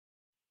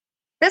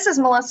This is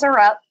Melissa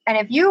Rupp, and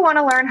if you want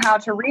to learn how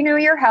to renew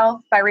your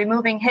health by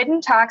removing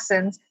hidden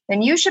toxins,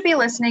 then you should be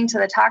listening to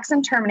The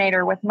Toxin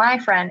Terminator with my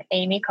friend,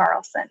 Amy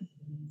Carlson.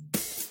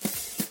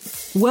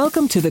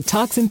 Welcome to The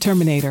Toxin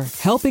Terminator,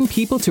 helping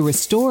people to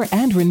restore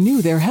and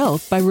renew their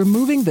health by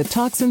removing the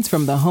toxins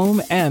from the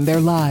home and their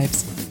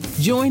lives.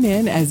 Join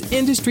in as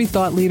industry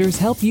thought leaders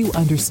help you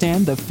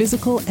understand the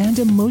physical and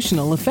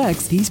emotional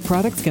effects these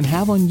products can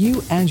have on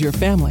you and your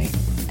family,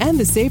 and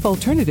the safe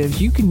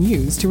alternatives you can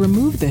use to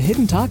remove the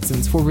hidden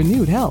toxins for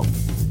renewed health.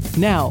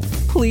 Now,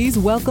 please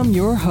welcome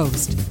your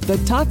host, the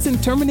Toxin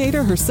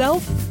Terminator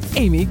herself,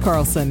 Amy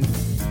Carlson.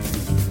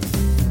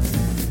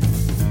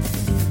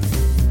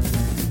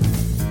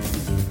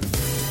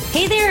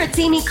 Hey there, it's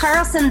Amy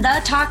Carlson,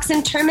 the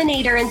Toxin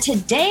Terminator, and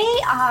today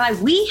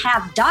we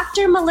have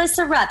Dr.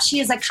 Melissa Rupp. She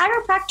is a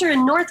chiropractor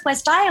in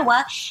Northwest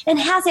Iowa and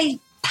has a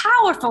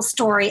powerful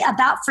story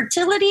about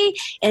fertility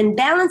and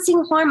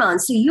balancing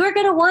hormones. So you're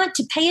going to want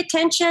to pay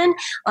attention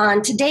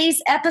on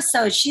today's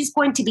episode. She's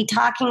going to be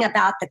talking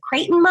about the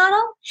Creighton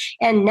model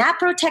and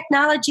NAPRO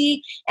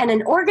technology and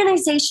an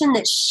organization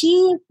that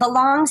she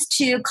belongs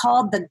to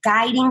called the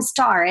Guiding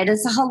Star. It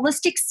is a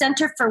holistic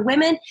center for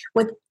women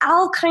with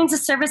all kinds of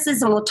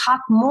services, and we'll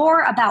talk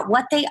more about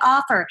what they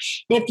offer.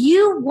 And if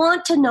you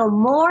want to know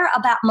more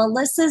about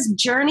Melissa's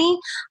journey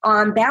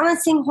on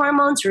balancing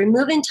hormones,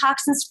 removing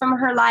toxins from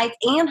her life,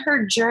 and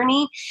her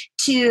journey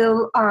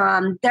to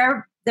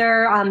their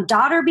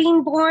daughter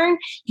being born,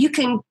 you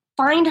can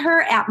find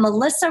her at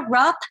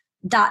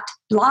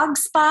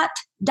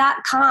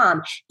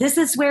melissarupp.blogspot.com. This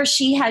is where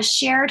she has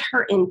shared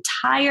her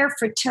entire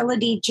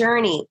fertility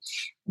journey.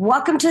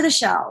 Welcome to the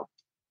show.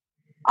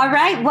 All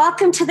right,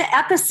 welcome to the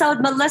episode,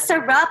 Melissa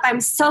Rupp.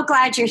 I'm so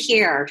glad you're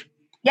here.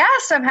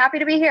 Yes, I'm happy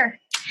to be here.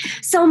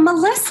 So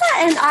Melissa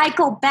and I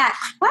go back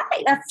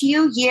quite a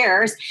few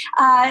years.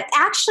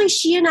 Actually,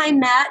 she and I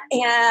met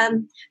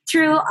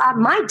through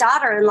my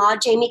daughter-in-law,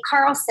 Jamie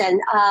Carlson.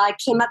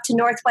 Came up to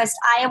Northwest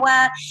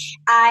Iowa.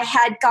 I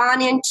had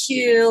gone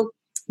into,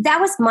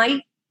 that was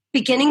my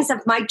beginnings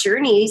of my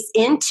journeys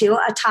into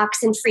a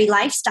toxin-free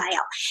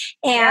lifestyle.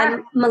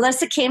 And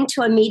Melissa came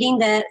to a meeting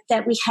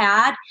that we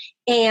had,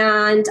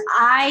 and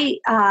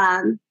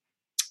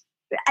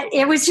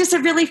it was just a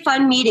really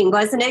fun meeting,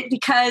 wasn't it?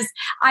 Because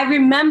I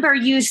remember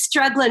you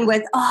struggling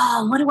with,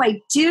 what do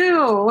I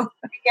do?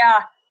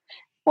 Yeah.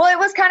 Well, it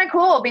was kind of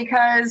cool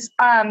because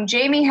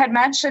Jamie had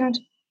mentioned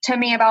to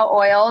me about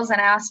oils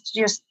and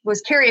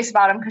was curious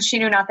about them because she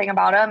knew nothing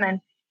about them.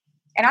 And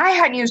I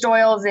hadn't used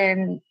oils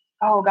in,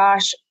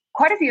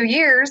 quite a few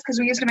years because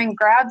we used them in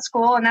grad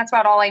school, and that's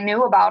about all I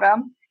knew about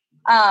them.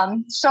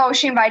 So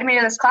she invited me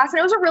to this class, and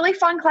it was a really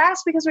fun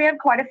class because we had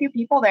quite a few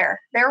people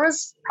there. There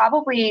was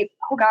probably,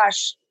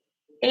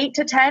 8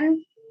 to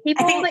 10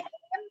 people.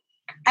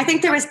 I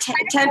think there was 10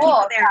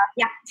 people there.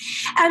 Yeah.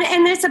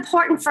 And it's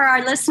important for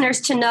our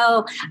listeners to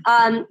know,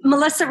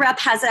 Melissa Rupp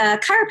has a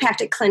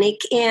chiropractic clinic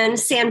in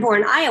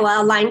Sanborn,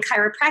 Iowa, Align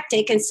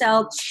Chiropractic. And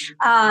so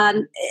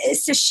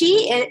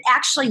she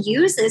actually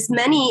uses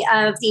many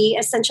of the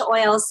essential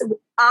oils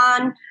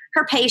on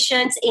her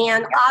patients,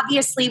 and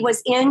obviously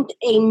was in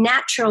a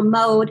natural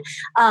mode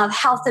of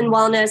health and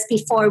wellness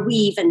before we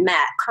even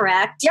met,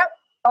 correct? Yep.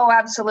 Oh,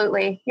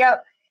 absolutely.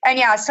 Yep. And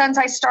yeah, since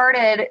I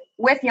started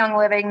with Young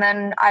Living,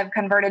 then I've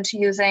converted to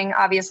using,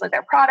 obviously,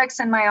 their products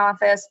in my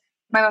office.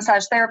 My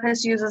massage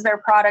therapist uses their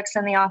products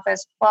in the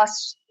office.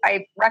 Plus,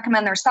 I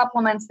recommend their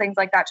supplements, things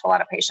like that to a lot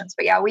of patients.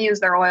 But yeah, we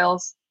use their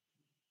oils.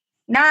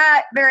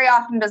 Not very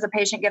often does a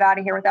patient get out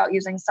of here without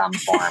using some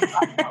form of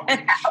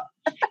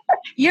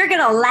You're going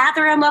to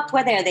lather them up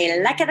whether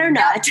they like it or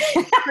not.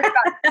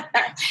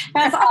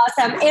 That's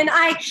awesome. And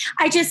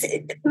I just,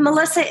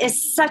 Melissa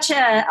is such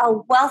a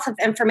wealth of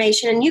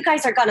information, and you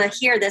guys are going to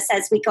hear this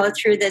as we go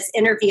through this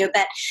interview,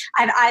 but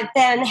I've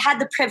had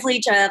the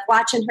privilege of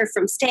watching her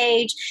from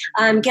stage,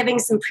 giving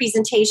some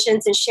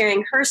presentations and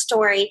sharing her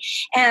story.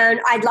 And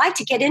I'd like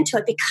to get into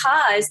it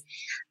because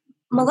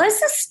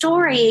Melissa's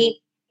story,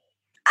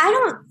 I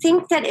don't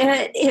think that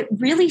it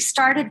really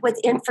started with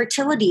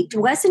infertility.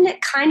 Wasn't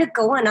it kind of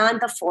going on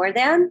before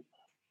then?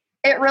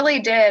 It really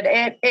did.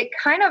 It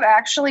kind of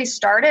actually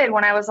started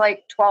when I was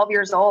like 12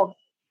 years old.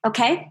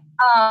 Okay.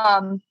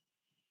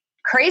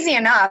 Crazy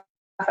enough.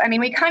 I mean,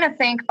 we kind of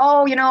think,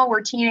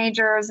 we're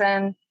teenagers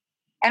and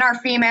our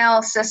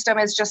female system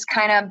is just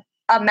kind of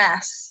a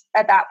mess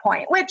at that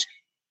point, which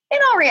in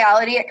all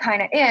reality, it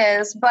kind of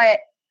is. But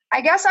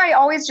I guess I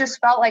always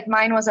just felt like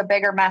mine was a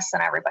bigger mess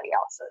than everybody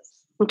else's.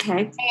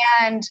 Okay.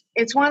 And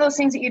it's one of those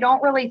things that you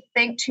don't really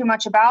think too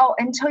much about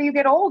until you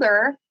get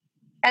older.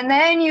 And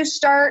then you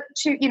start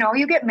to,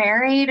 you get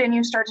married and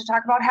you start to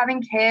talk about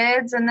having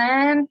kids. And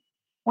then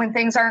when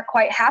things aren't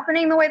quite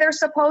happening the way they're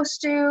supposed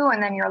to,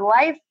 and then your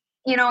life,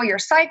 your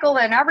cycle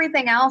and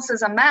everything else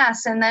is a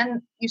mess. And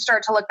then you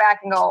start to look back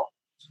and go,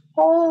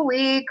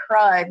 holy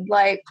crud.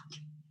 Like,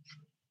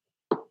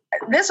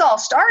 this all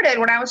started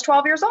when I was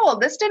 12 years old.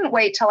 This didn't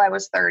wait till I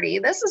was 30.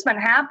 This has been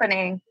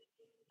happening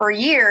for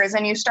years,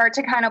 and you start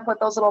to kind of put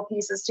those little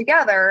pieces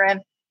together.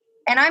 And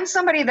I'm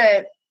somebody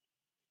that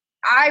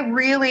I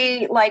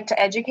really like to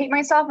educate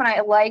myself, and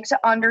I like to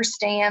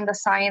understand the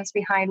science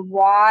behind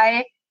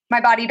why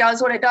my body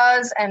does what it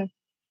does and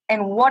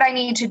what I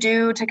need to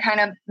do to kind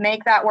of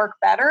make that work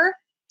better.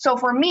 So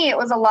for me, it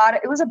was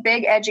a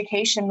big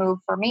education move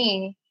for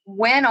me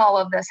when all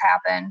of this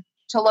happened,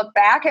 to look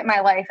back at my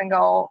life and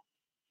go,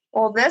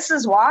 well, this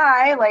is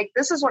why, like,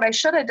 this is what I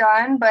should have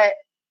done. But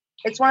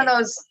it's one of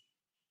those,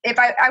 if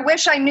I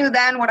wish I knew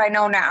then what I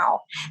know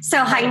now.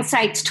 So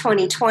hindsight's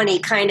 2020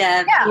 kind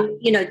of,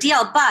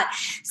 deal. But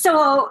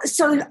so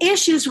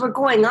issues were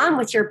going on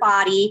with your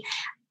body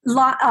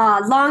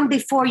long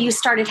before you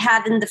started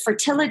having the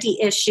fertility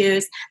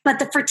issues, but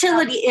the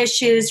fertility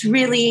issues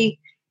really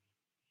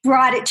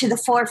brought it to the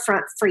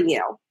forefront for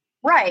you.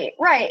 Right.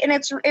 And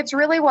it's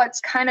really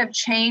what's kind of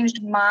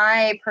changed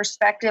my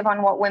perspective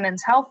on what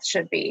women's health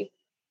should be.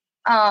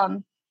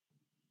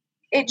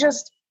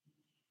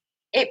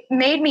 It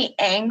made me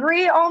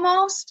angry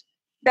almost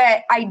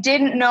that I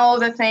didn't know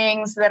the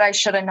things that I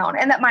should have known,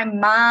 and that my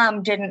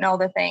mom didn't know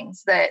the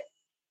things that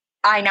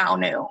I now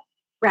knew.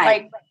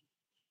 Right. Like,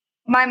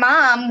 my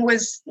mom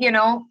was,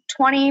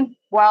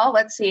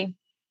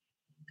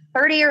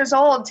 30 years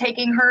old,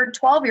 taking her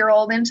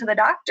 12-year-old into the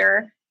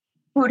doctor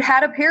who'd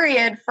had a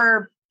period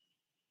for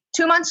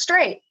 2 months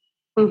straight.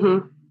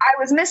 Mm-hmm. I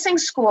was missing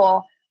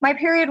school. My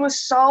period was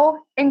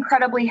so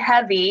incredibly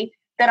heavy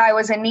that I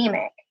was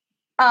anemic.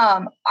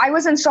 I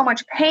was in so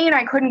much pain,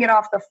 I couldn't get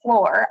off the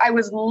floor. I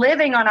was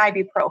living on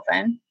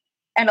ibuprofen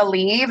and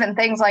Aleve and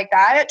things like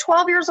that at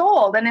 12 years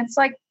old. And it's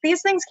like,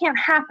 these things can't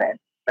happen.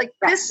 Like,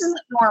 this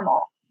isn't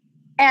normal.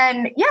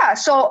 And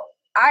so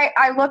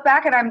I look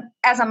back, and I'm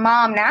as a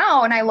mom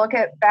now, and I look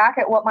back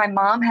at what my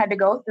mom had to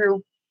go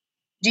through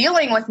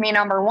dealing with me,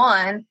 number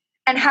one,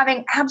 and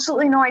having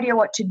absolutely no idea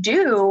what to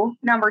do,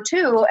 number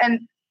two.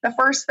 And the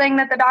first thing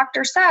that the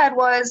doctor said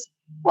was,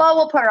 well,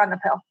 we'll put her on the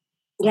pill.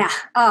 Yeah.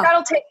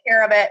 That'll take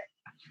care of it.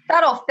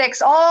 That'll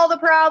fix all the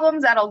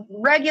problems. That'll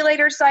regulate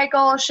her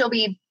cycle. She'll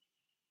be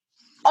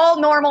all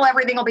normal.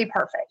 Everything will be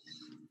perfect.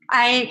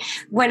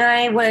 When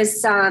I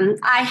was,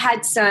 I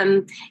had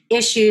some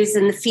issues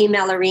in the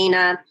female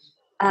arena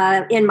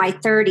in my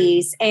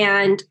 30s.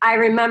 And I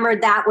remember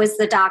that was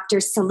the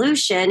doctor's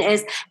solution,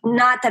 is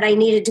not that I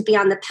needed to be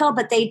on the pill,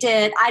 but they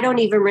did. I don't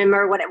even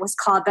remember what it was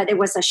called, but it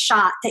was a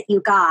shot that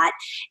you got.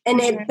 And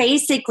it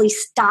basically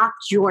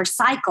stopped your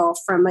cycle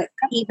from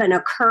even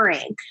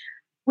occurring,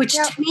 which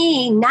to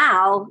me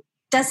now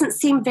doesn't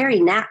seem very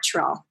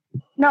natural.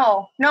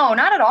 No,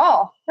 not at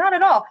all. Not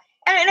at all.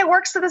 And it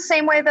works the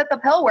same way that the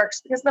pill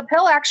works, because the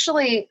pill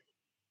actually,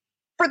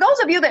 for those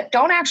of you that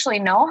don't actually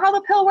know how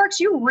the pill works,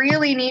 you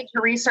really need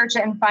to research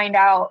it and find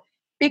out,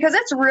 because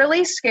it's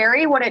really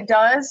scary what it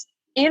does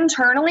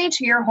internally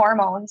to your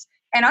hormones.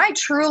 And I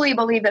truly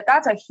believe that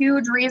that's a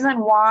huge reason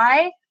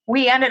why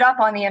we ended up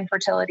on the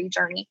infertility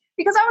journey,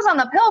 because I was on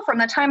the pill from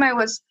the time I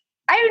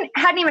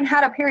hadn't even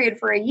had a period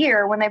for a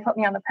year when they put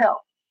me on the pill.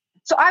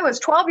 So I was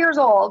 12 years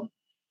old,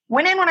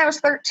 went in when I was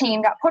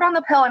 13, got put on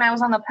the pill, and I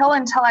was on the pill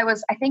until I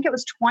was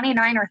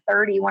 29 or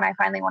 30 when I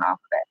finally went off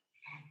of it.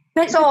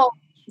 But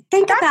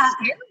think about,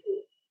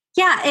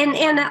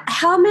 and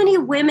how many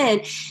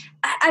women,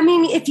 I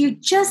mean, if you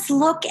just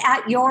look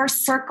at your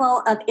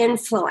circle of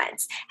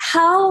influence,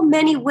 how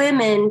many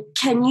women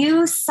can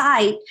you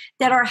cite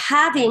that are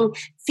having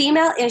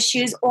female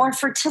issues or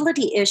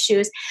fertility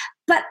issues?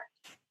 But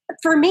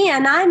for me,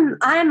 and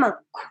I'm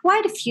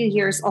quite a few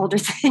years older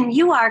than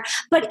you are,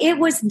 but it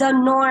was the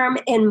norm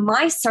in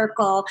my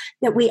circle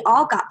that we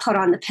all got put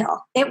on the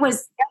pill.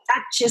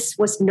 That just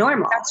was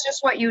normal. That's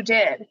just what you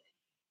did.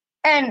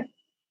 And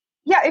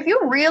if you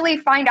really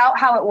find out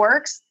how it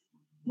works,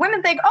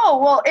 women think, oh,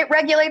 well, it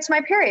regulates my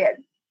period.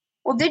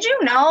 Well, did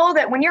you know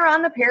that when you're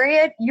on the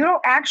period,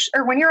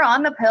 when you're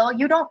on the pill,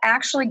 you don't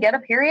actually get a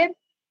period?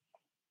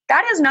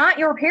 That is not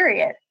your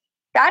period.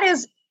 That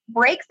is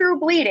breakthrough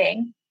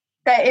bleeding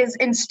that is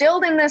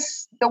instilled in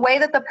the way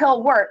that the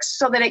pill works,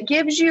 so that it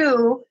gives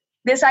you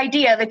this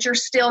idea that you're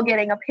still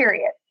getting a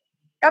period.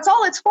 That's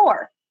all it's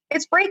for.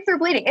 It's breakthrough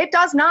bleeding. It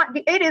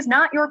is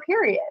not your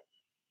period.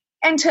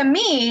 And to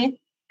me,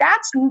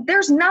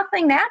 there's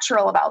nothing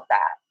natural about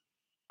that.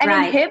 And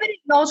inhibiting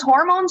those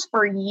hormones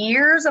for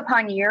years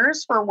upon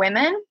years for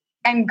women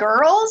and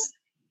girls,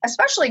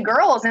 especially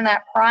girls in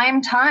that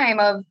prime time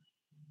of,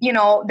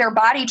 their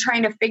body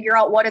trying to figure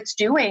out what it's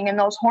doing, and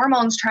those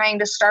hormones trying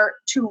to start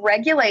to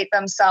regulate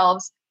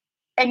themselves,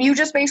 and you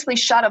just basically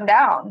shut them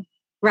down.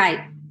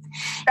 Right.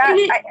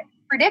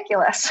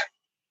 Ridiculous.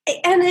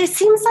 And it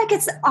seems like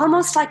it's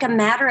almost like a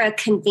matter of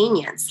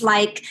convenience.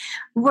 Like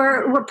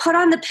we're put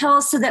on the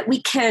pill so that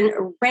we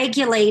can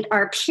regulate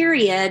our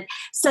period,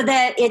 so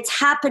that it's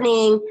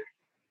happening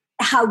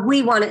how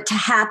we want it to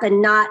happen,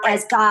 not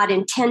as God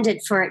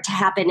intended for it to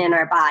happen in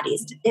our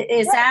bodies.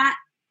 Is that?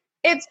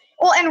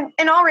 And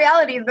in all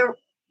reality,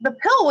 the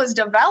pill was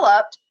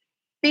developed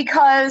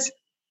because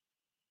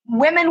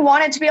women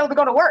wanted to be able to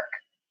go to work.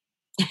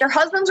 Their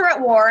husbands were at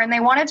war and they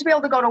wanted to be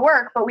able to go to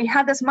work, but we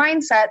had this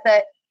mindset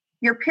that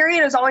your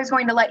period is always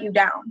going to let you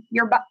down.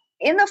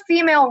 In the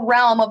female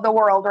realm of the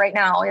world right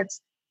now, it's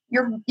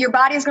your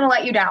body is going to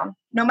let you down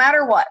no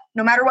matter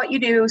what you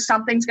do.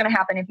 Something's going to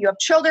happen. If you have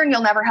children,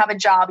 you'll never have a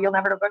job. You'll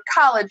never go to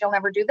college. You'll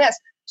never do this.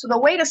 So the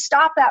way to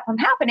stop that from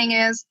happening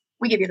is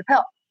we give you the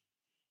pill.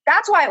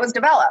 That's why it was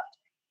developed.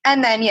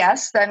 And then,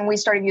 then we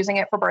started using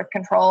it for birth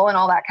control and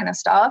all that kind of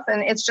stuff.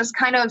 And it's just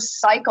kind of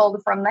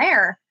cycled from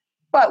there.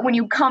 But when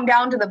you come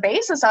down to the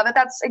basis of it,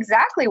 that's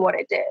exactly what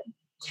it did.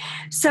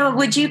 So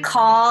would you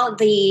call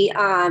the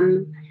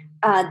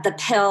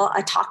pill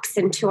a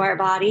toxin to our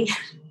body?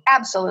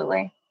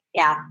 Absolutely.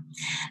 Yeah,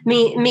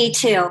 me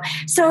too.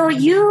 So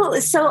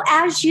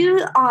as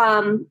you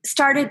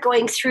started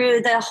going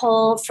through the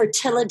whole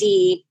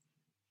fertility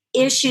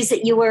issues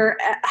that you were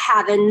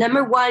having,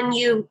 number one,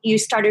 you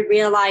started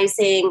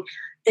realizing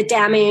the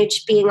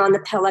damage being on the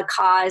pill had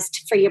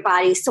caused for your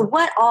body. So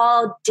what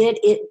all did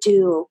it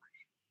do?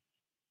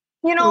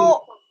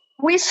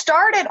 We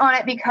started on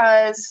it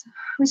because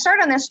we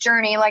started on this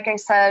journey, like I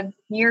said,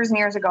 years and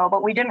years ago,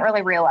 but we didn't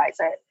really realize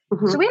it.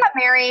 Mm-hmm. So we got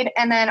married,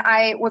 and then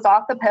I was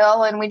off the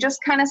pill, and we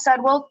just kind of said,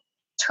 we'll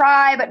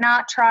try, but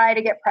not try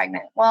to get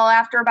pregnant. Well,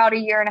 after about a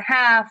year and a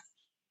half,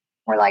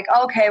 we're like,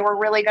 okay, we're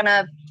really going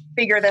to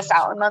figure this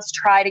out, and let's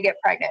try to get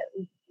pregnant.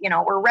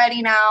 We're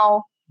ready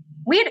now.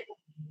 We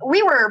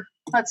were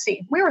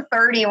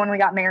 30 when we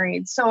got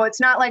married. So it's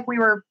not like we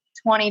were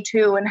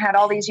 22 and had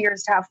all these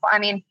years to have fun. I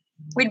mean,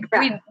 we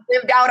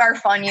lived out our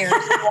fun years,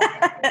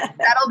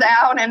 settle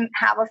down and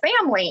have a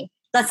family.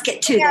 Let's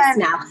get to this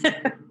now.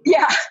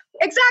 Yeah,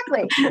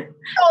 exactly.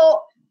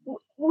 So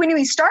when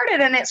we started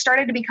and it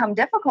started to become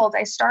difficult,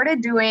 I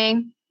started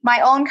doing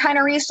my own kind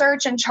of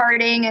research and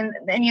charting. And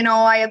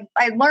I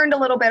learned a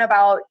little bit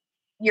about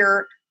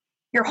your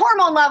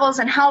hormone levels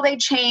and how they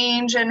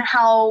change, and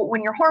how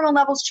when your hormone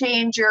levels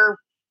change, your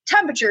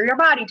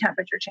body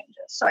temperature changes.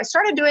 So I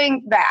started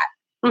doing that.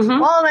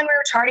 Mm-hmm. Well, then we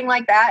were charting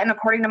like that. And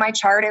according to my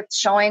chart, it's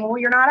showing, well,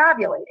 you're not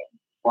ovulating.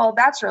 Well,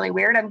 that's really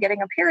weird. I'm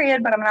getting a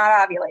period, but I'm not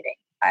ovulating.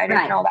 I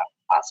didn't know that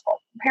was possible.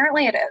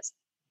 Apparently it is.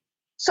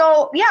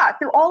 So yeah,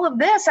 through all of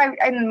this,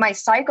 and my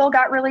cycle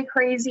got really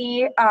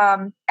crazy.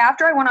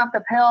 After I went off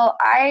the pill,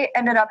 I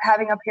ended up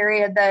having a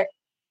period that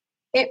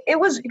it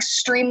was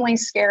extremely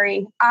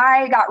scary.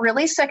 I got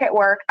really sick at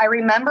work. I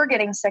remember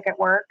getting sick at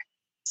work.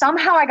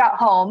 Somehow I got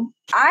home.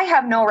 I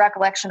have no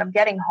recollection of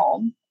getting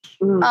home.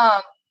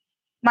 Mm.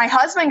 My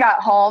husband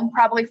got home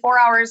probably 4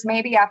 hours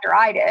maybe after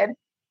I did.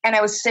 And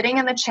I was sitting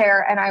in the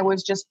chair and I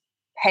was just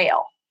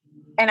pale.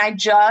 And I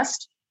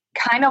just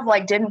kind of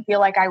didn't feel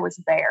like I was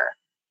there.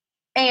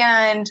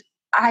 And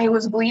I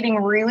was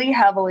bleeding really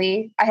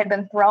heavily. I had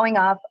been throwing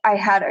up. I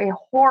had a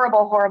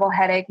horrible, horrible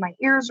headache. My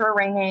ears were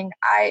ringing.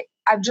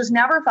 I've just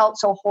never felt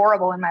so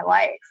horrible in my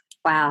life.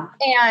 Wow.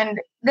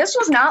 And this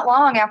was not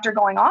long after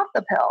going off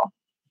the pill.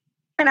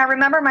 And I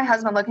remember my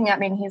husband looking at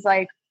me and he's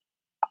like,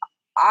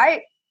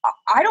 I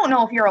don't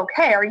know if you're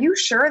okay. Are you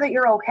sure that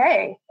you're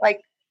okay?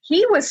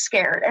 He was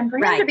scared. And for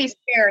him to be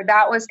scared,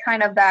 that was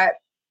kind of that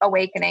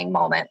awakening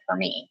moment for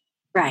me.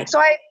 Right. So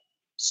I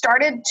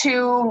started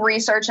to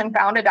research and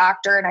found a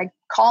doctor, and I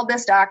called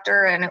this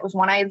doctor, and it was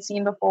one I had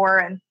seen before.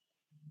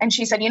 And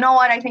she said, you know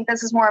what? I think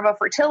this is more of a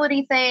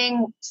fertility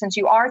thing. Since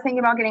you are thinking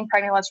about getting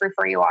pregnant, let's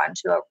refer you on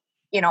to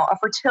a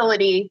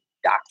fertility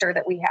doctor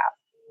that we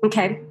have.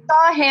 Okay.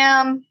 Saw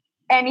him.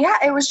 And yeah,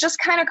 it was just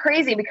kind of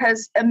crazy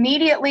because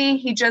immediately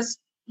he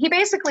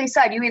basically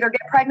said, you either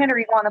get pregnant or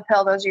you go on the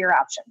pill. Those are your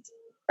options.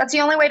 That's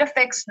the only way to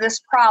fix this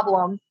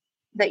problem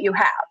that you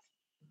have.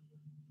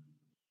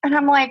 And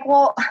I'm like,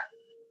 well,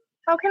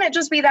 how can it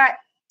just be that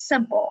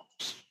simple?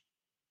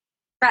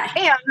 Right.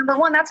 And number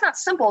one, that's not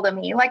simple to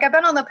me. I've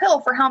been on the pill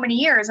for how many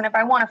years? And if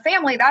I want a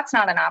family, that's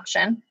not an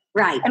option.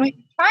 Right. And we're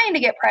trying to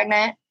get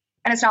pregnant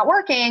and it's not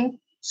working.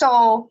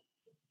 So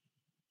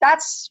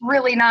that's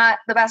really not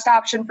the best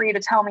option for you to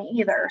tell me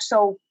either.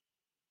 So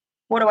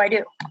what do I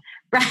do?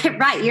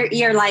 Right.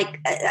 You're like,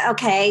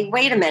 okay,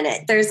 wait a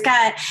minute. It's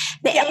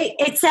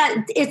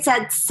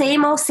that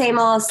same old,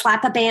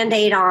 slap a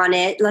Band-Aid on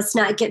it. Let's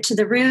not get to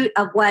the root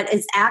of what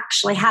is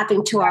actually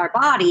happening to our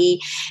body.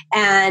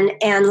 And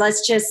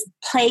let's just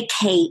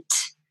placate,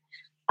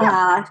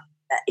 and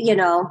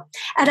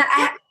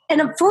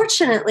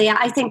unfortunately,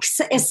 I think,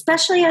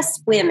 especially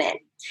as women,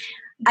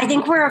 I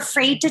think we're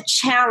afraid to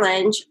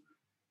challenge.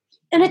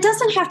 And it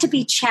doesn't have to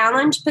be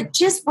challenged, but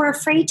just we're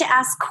afraid to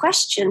ask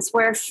questions.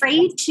 We're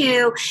afraid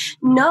to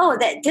know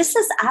that this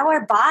is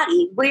our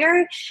body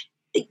where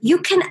you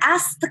can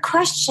ask the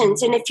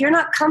questions. And if you're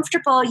not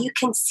comfortable, you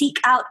can seek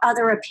out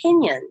other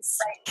opinions.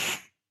 Right.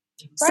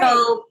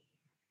 So,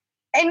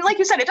 and like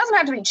you said, it doesn't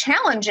have to be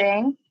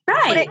challenging.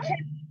 Right. But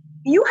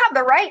you have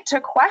the right to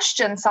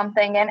question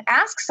something and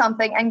ask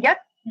something and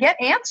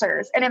get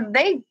answers. And if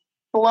they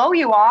blow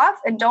you off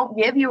and don't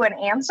give you an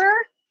answer,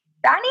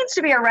 that needs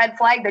to be a red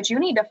flag that you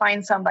need to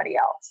find somebody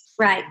else.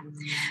 Right.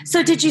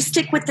 So did you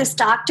stick with this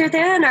doctor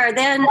then, or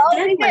then? Well,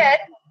 we did.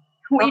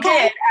 We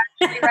did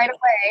actually right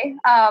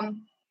away.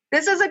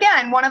 This is,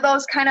 again, one of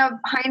those kind of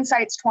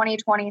hindsight's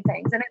 2020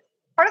 things. And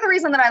part of the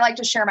reason that I like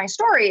to share my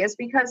story is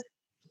because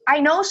I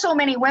know so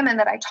many women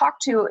that I talk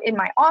to in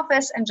my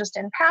office and just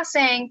in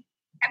passing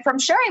and from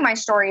sharing my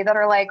story that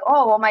are like,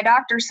 oh, well, my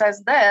doctor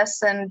says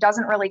this and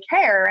doesn't really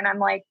care. And I'm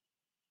like,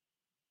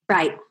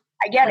 right.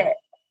 I get it.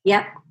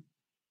 Yep.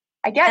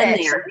 I get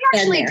it. So we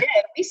actually did.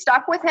 We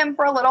stuck with him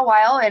for a little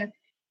while, and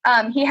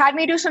he had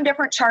me do some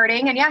different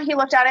charting. And he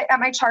looked at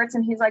my charts,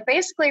 and he's like,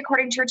 basically,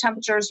 according to your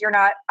temperatures, you're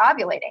not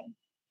ovulating.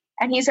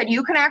 And he said,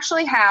 you can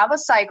actually have a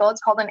cycle.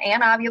 It's called an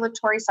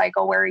anovulatory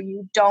cycle, where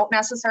you don't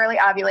necessarily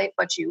ovulate,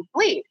 but you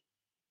bleed.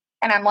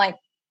 And I'm like,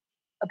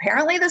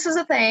 apparently this is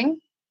a thing.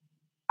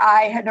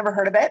 I had never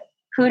heard of it.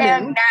 Who knew?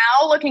 And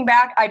now looking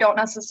back, I don't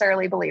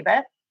necessarily believe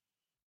it.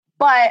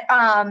 But,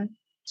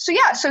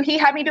 so he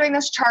had me doing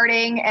this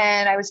charting,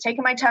 and I was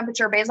taking my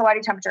temperature, basal body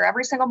temperature,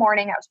 every single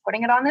morning. I was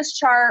putting it on this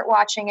chart,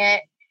 watching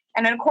it.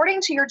 And then according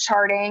to your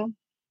charting,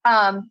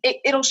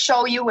 it'll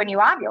show you when you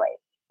ovulate.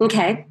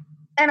 Okay.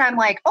 And I'm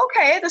like,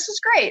 okay, this is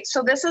great.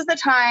 So this is the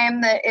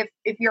time that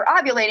if you're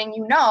ovulating,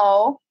 you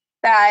know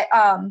that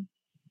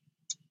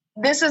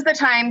this is the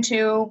time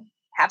to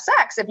have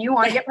sex. If you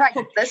want to get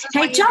pregnant, this is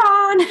hey,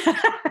 John.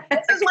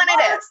 This is when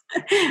it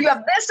is. You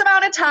have this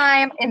amount of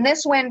time in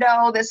this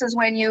window. This is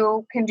when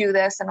you can do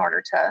this in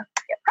order to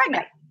get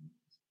pregnant.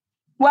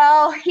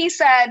 Well, he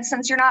said,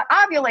 since you're not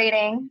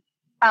ovulating,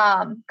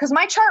 because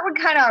my chart would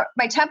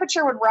my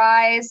temperature would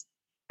rise.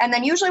 And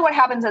then usually what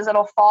happens is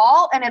it'll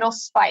fall and it'll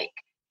spike.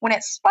 When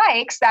it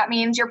spikes, that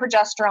means your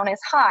progesterone is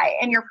high,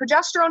 and your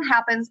progesterone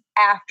happens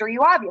after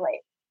you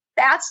ovulate.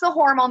 That's the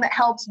hormone that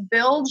helps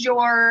build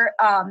your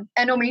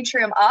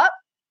endometrium up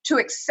to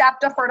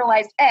accept a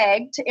fertilized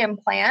egg to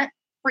implant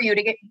for you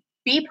to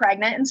be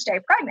pregnant and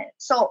stay pregnant.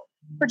 So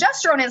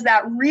progesterone is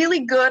that really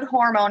good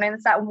hormone, and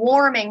it's that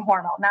warming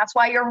hormone. That's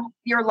why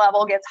your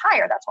level gets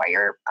higher. That's why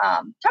your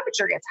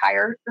temperature gets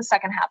higher the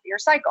second half of your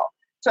cycle.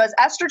 So as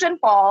estrogen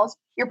falls,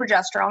 your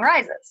progesterone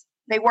rises.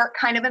 They work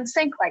kind of in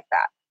sync like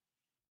that.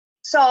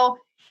 So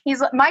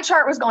my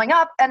chart was going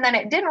up, and then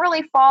it didn't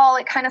really fall.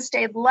 It kind of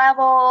stayed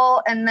level,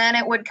 and then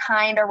it would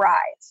kind of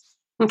rise.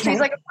 Okay. So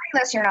he's like, according to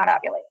this, you're not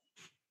ovulating.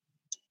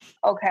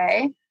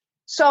 Okay.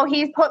 So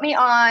he put me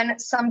on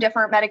some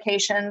different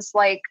medications.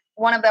 Like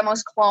one of them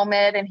was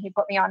Clomid, and he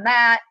put me on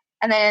that.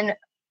 And then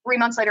 3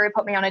 months later, he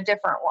put me on a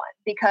different one,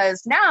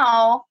 because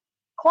now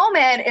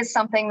Clomid is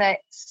something that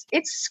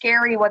it's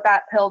scary what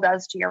that pill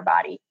does to your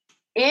body.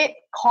 It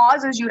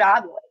causes you to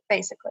ovulate,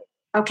 basically.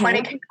 Okay. But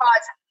it can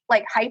cause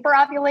like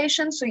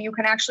hyperovulation, so you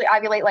can actually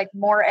ovulate like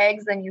more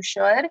eggs than you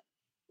should.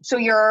 So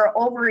your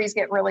ovaries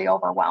get really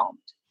overwhelmed.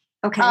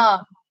 Okay.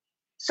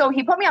 So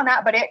he put me on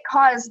that, but it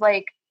caused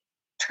like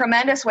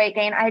tremendous weight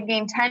gain. I had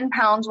gained 10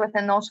 pounds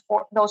within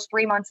those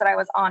 3 months that I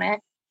was on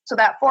it. So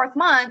that fourth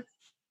month,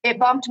 it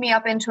bumped me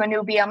up into a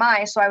new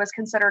BMI. So I was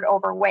considered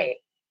overweight.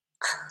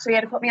 So he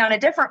had to put me on a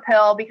different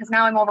pill, because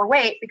now I'm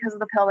overweight because of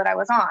the pill that I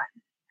was on.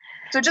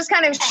 So it just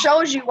kind of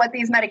shows you what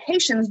these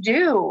medications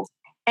do.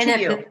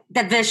 And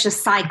the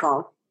vicious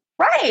cycle.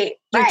 Right.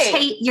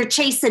 You're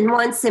chasing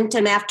one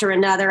symptom after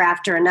another.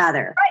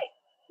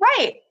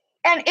 Right.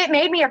 And it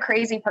made me a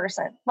crazy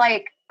person.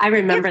 Like, I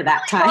remember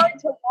that really time. Hard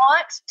to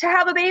want to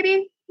have a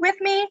baby with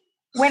me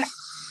when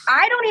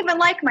I don't even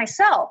like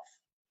myself.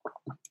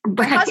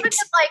 My husband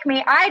didn't like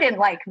me. I didn't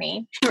like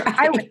me. Right.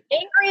 I was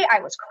angry. I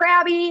was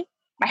crabby.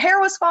 My hair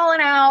was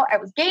falling out. I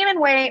was gaining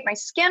weight. My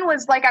skin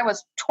was like I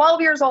was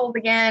 12 years old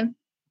again.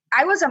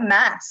 I was a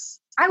mess.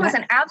 I was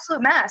an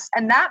absolute mess.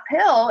 And that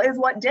pill is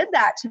what did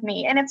that to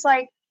me. And it's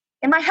like,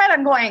 in my head,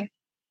 I'm going,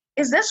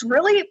 is this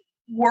really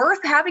worth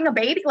having a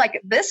baby?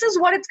 Like, this is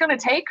what it's going to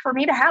take for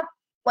me to have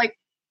like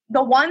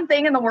the one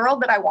thing in the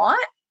world that I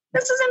want?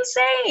 This is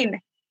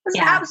insane. This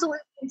is absolutely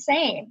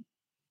insane.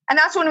 And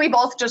that's when we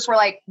both just were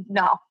like,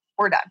 no,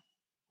 we're done.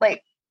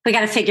 Like, we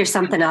got to figure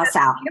something else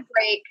out. Need a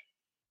break.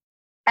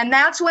 And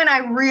that's when I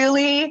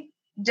really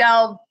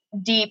delved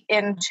deep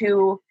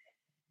into,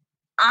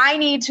 I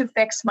need to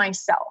fix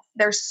myself.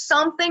 There's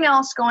something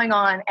else going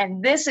on,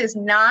 and this is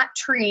not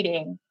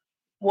treating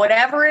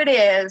whatever it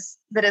is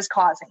that is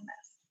causing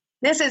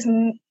this.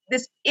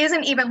 This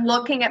isn't even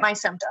looking at my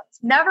symptoms.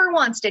 Never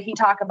once did he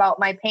talk about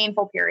my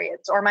painful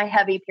periods or my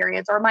heavy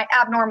periods or my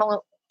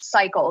abnormal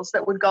cycles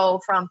that would go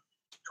from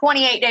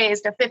 28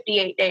 days to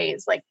 58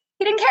 days. Like,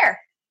 he didn't care.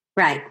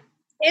 Right.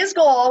 His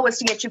goal was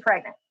to get you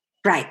pregnant.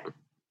 Right.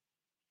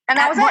 And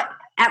that was it.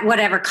 At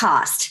whatever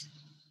cost.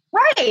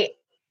 Right.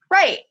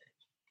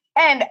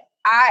 And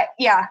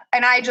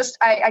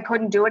I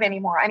couldn't do it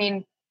anymore. I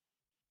mean,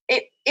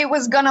 it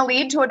was going to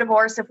lead to a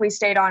divorce if we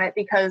stayed on it,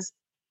 because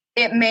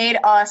it made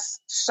us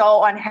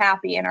so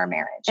unhappy in our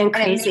marriage. And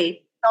crazy. It made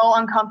me so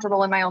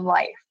uncomfortable in my own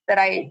life that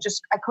I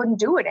couldn't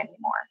do it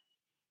anymore.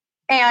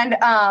 And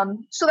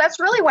so that's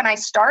really when I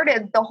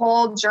started the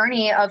whole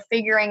journey of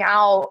figuring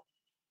out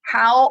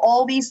how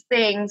all these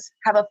things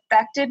have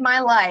affected my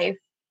life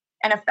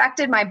and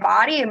affected my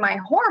body and my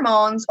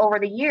hormones over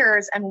the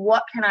years, and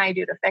what can I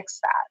do to fix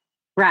that?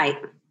 Right.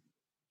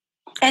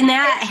 And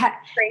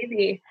that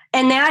crazy.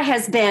 And that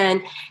has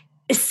been,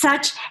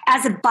 such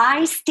as a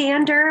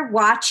bystander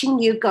watching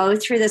you go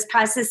through this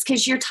process,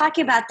 because you're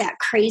talking about that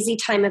crazy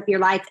time of your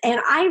life. And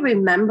I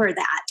remember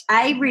that.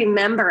 I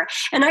remember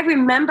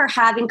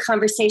having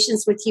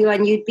conversations with you,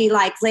 and you'd be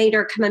like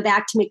later coming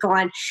back to me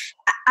going,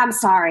 I'm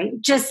sorry,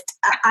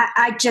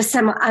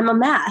 I'm a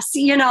mess,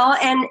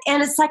 and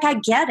it's like, I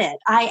get it.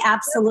 I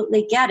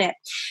absolutely get it.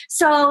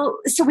 So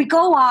we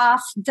go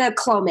off the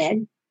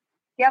Clomid.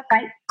 Yep.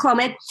 Right.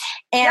 Clomid.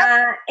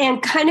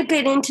 And kind of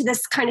get into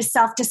this kind of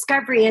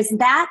self-discovery. Is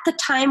that the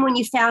time when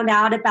you found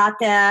out about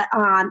the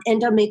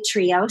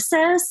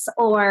endometriosis,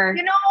 or?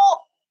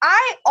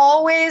 I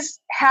always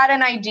had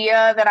an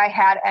idea that I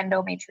had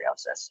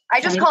endometriosis. I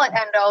just call it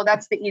endo.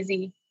 That's the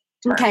easy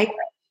term for it.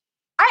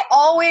 I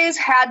always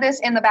had this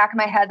in the back of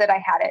my head that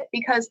I had it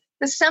because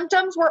the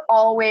symptoms were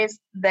always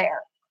there.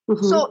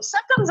 Mm-hmm. So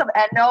symptoms of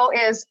endo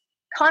is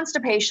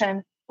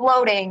constipation,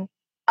 bloating,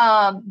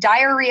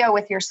 diarrhea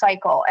with your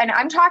cycle. And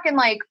I'm talking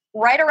like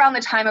right around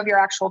the time of your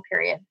actual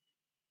period.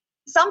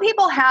 Some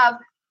people have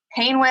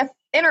pain with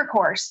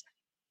intercourse,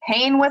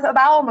 pain with a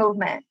bowel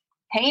movement,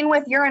 pain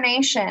with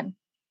urination,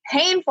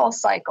 painful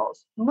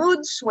cycles,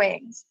 mood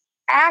swings,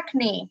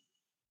 acne,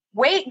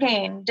 weight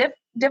gain,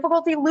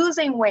 difficulty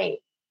losing weight,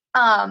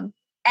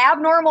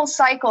 abnormal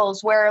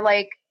cycles where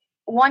like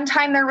one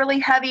time they're really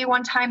heavy,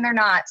 one time they're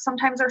not.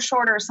 Sometimes they're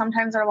shorter,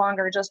 sometimes they're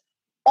longer. Just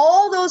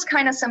all those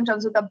kind of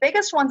symptoms. But the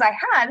biggest ones I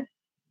had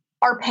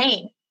are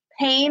pain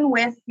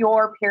with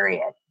your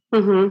period.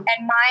 Mm-hmm. And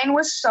mine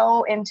was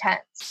so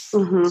intense.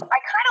 Mm-hmm. So I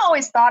kind of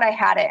always thought I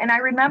had it. And I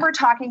remember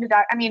talking to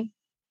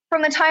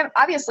from the time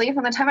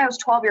I was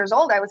 12 years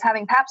old, I was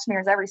having pap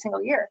smears every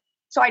single year.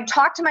 So I'd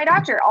talk to my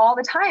doctor all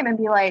the time and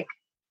be like,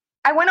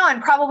 I went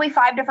on probably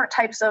 5 different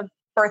types of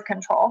birth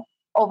control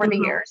over the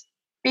years,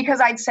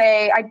 because I'd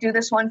say I'd do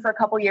this one for a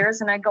couple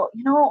years and I'd go,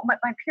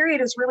 my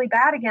period is really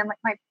bad again.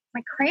 Like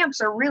my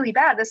cramps are really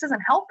bad. This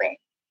isn't helping.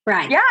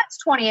 Right. Yeah, it's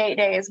 28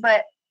 days,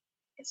 but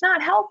it's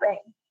not helping.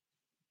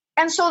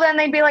 And so then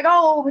they'd be like,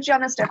 oh, we'll put you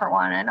on this different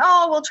one. And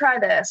we'll try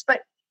this.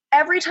 But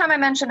every time I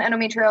mentioned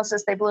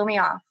endometriosis, they blew me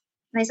off.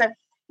 And they said,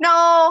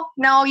 no,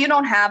 you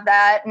don't have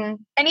that. And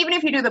even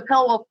if you do the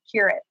pill, we'll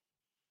cure it.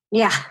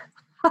 Yeah.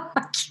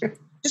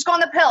 Just go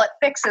on the pill. It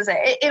fixes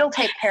it. It'll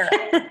take care of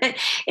it.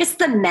 It's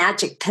the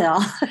magic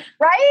pill.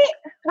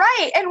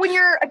 Right. And when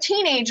you're a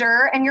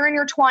teenager and you're in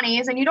your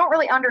 20s and you don't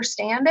really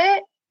understand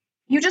it,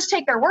 you just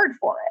take their word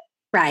for it.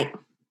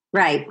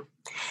 Right.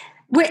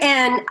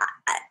 And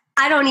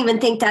I don't even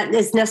think that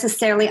is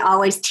necessarily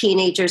always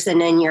teenagers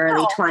and in your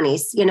early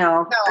 20s.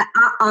 No.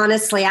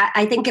 Honestly,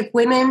 I think if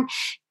women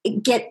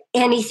get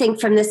anything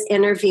from this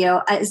interview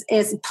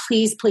is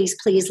please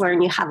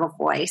learn you have a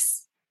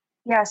voice.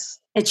 Yes.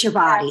 It's your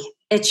body. Yes.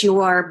 It's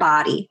your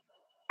body.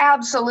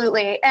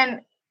 Absolutely. And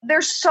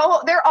there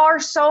are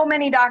so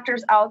many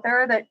doctors out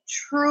there that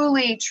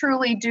truly,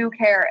 truly do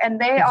care.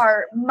 And they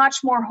are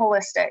much more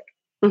holistic.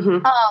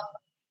 Mm-hmm.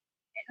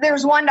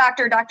 There's one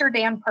doctor, Dr.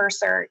 Dan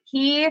Purser.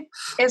 He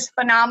is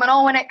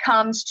phenomenal when it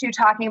comes to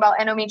talking about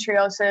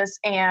endometriosis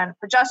and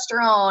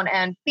progesterone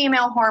and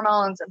female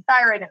hormones and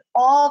thyroid and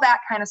all that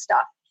kind of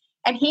stuff.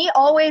 And he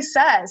always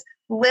says,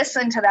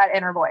 listen to that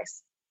inner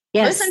voice.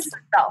 Yes. Listen to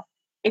yourself.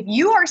 If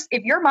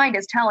your mind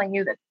is telling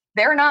you that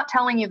they're not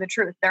telling you the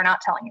truth, they're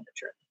not telling you the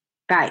truth.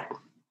 Right.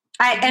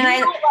 I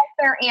don't like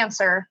their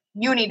answer.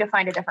 You need to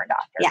find a different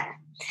doctor. Yeah.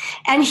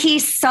 And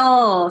he's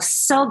so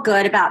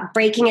good about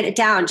breaking it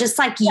down, just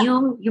like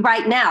you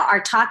right now are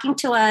talking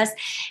to us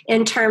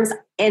in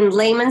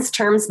layman's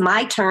terms,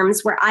 my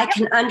terms, where I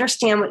can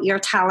understand what you're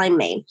telling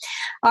me.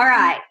 All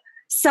right.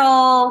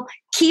 So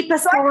keep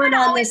us going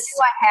on this.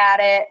 I had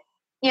it,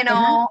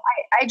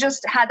 I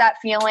just had that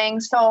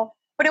feeling. So,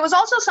 but it was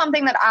also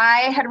something that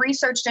I had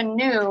researched and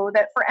knew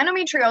that for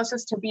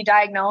endometriosis to be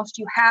diagnosed,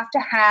 you have to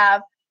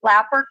have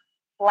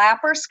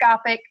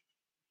laparoscopic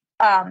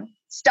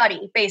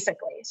study,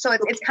 basically. So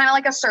it's kind of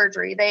like a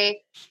surgery.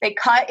 They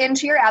cut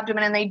into your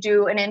abdomen and they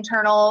do an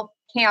internal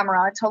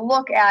camera to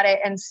look at it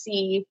and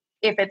see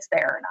if it's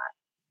there or not.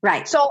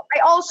 Right. So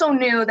I also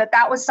knew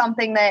that was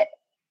something that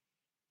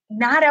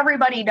not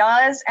everybody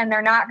does, and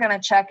they're not going to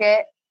check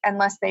it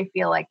unless they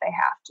feel like they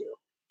have to.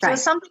 So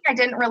it's something I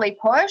didn't really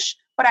push,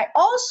 but I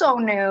also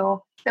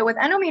knew that with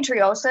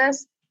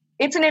endometriosis,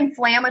 it's an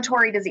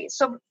inflammatory disease.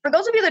 So for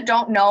those of you that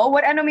don't know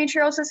what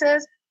endometriosis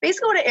is,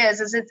 basically what it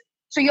is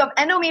so you have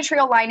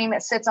endometrial lining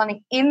that sits on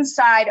the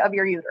inside of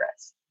your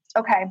uterus.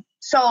 Okay.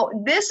 So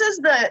this is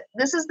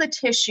the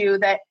tissue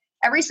that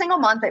every single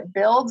month it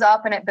builds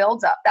up and it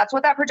builds up. That's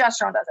what that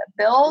progesterone does. It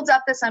builds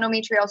up this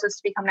endometriosis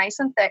to become nice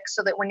and thick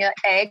so that when the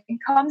egg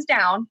comes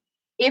down,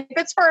 if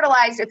it's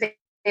fertilized, it's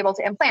able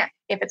to implant.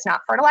 If it's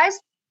not fertilized,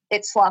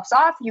 it sloughs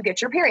off, you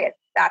get your period.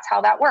 That's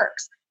how that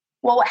works.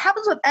 Well, what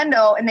happens with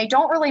endo, and they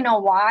don't really know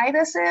why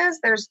this is,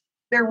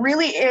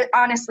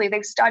 honestly,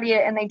 they've studied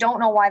it and they don't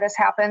know why this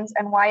happens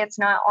and why it's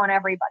not on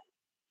everybody.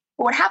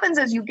 But what happens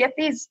is you get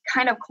these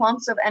kind of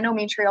clumps of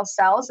endometrial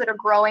cells that are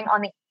growing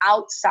on the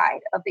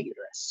outside of the uterus.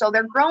 So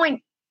they're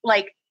growing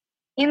like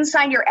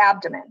inside your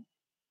abdomen.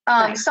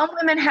 Right. Some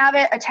women have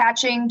it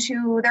attaching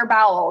to their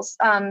bowels.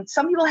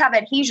 Some people have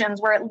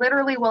adhesions where it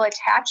literally will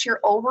attach your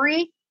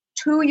ovary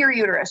to your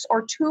uterus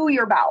or to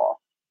your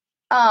bowel.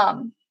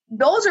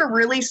 Those are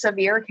really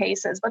severe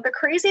cases. But the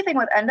crazy thing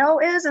with endo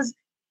is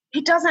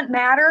it doesn't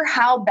matter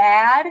how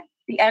bad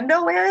the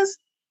endo is.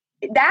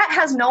 That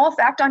has no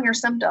effect on your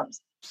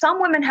symptoms.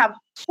 Some women have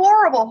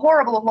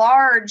horrible,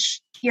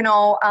 large,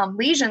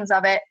 lesions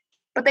of it,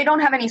 but they don't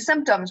have any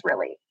symptoms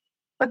really.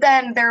 But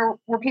then there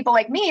were people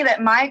like me that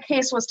my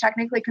case was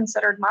technically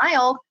considered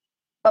mild,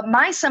 but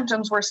my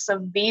symptoms were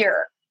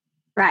severe.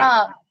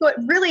 Right. So it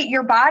really,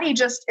 your body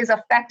just is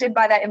affected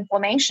by that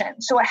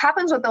inflammation. So what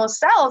happens with those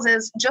cells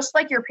is just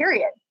like your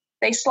period,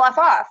 they slough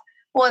off.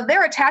 Well, if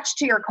they're attached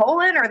to your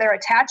colon or they're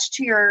attached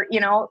to your,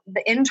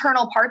 the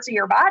internal parts of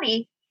your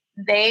body,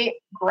 they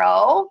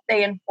grow,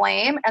 they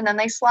inflame, and then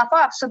they slough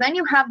off. So then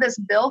you have this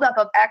buildup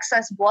of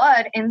excess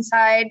blood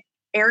inside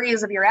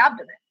areas of your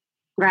abdomen.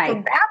 Right.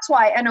 So that's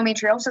why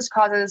endometriosis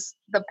causes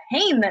the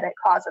pain that it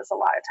causes a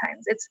lot of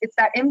times. It's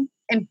that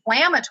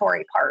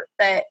inflammatory part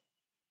that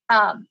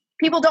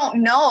people don't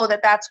know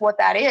that that's what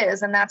that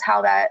is. And that's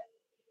how that,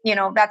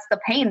 that's the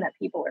pain that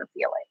people are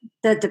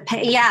feeling. The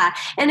pain, yeah.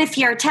 And if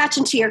you're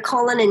attaching to your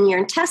colon and your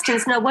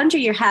intestines, no wonder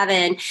you're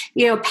having,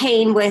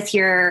 pain with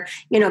your,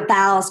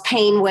 bowels,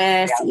 pain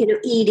with,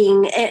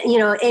 eating,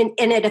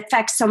 and it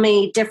affects so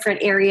many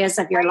different areas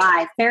of your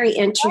life. Very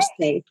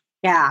interesting.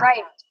 Yeah.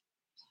 Right.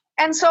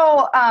 And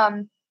so,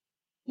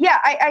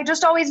 I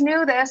just always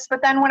knew this,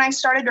 but then when I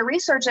started to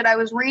research it, I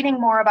was reading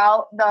more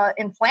about the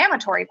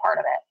inflammatory part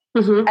of it.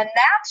 Mm-hmm. And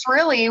that's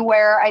really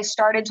where I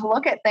started to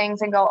look at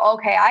things and go,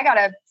 okay, I got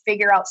to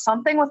figure out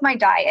something with my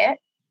diet,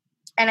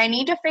 and I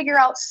need to figure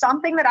out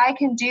something that I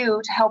can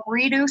do to help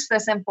reduce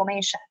this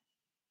inflammation.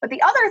 But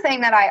the other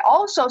thing that I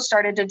also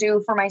started to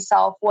do for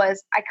myself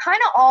was I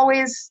kind of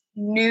always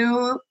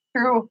knew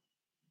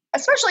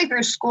especially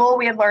through school,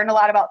 we had learned a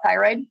lot about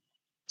thyroid.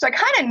 So I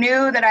kind of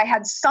knew that I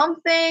had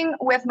something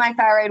with my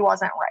thyroid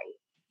wasn't right.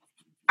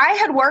 I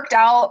had worked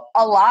out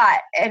a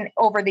lot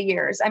over the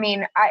years. I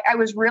mean, I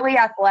was really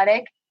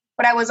athletic,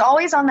 but I was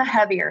always on the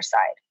heavier side.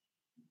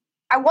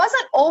 I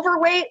wasn't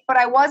overweight, but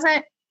I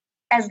wasn't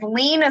as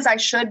lean as I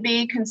should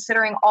be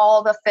considering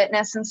all the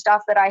fitness and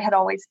stuff that I had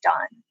always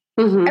done.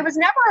 Mm-hmm. I was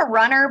never a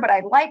runner, but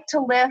I like to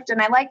lift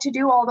and I like to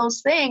do all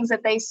those things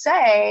that they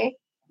say,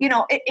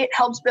 it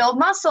helps build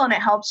muscle and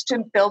it helps to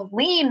build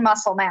lean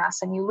muscle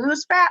mass and you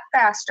lose fat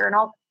faster and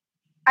all.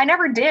 I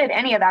never did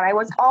any of that. I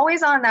was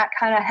always on that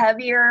kind of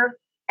heavier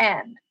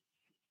end.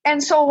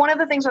 And so one of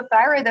the things with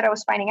thyroid that I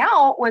was finding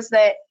out was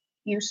that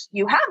you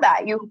have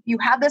that. You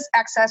have this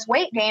excess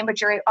weight gain,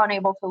 but you're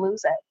unable to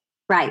lose it.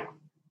 Right.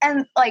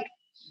 And like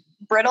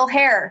brittle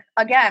hair,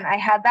 again, I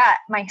had that.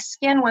 My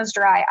skin was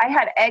dry. I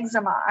had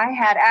eczema. I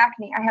had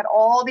acne. I had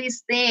all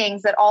these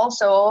things that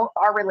also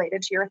are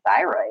related to your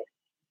thyroid.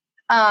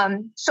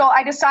 So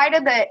I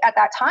decided that at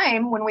that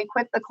time when we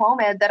quit the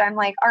Clomid that I'm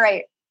like, all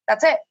right,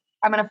 that's it.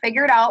 I'm going to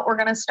figure it out. We're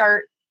going to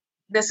start.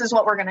 This is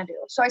what we're going to do.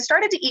 So I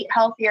started to eat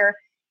healthier.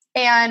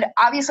 And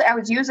obviously I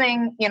was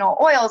using,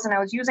 oils and I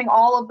was using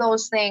all of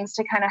those things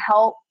to kind of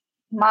help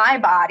my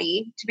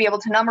body to be able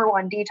to, number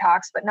one,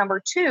 detox, but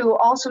number two,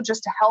 also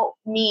just to help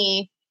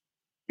me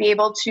be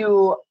able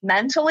to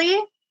mentally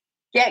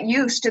get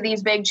used to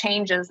these big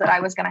changes that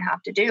I was going to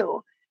have to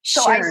do.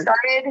 So Sure. I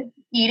started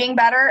eating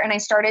better and I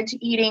started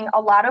to eating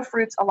a lot of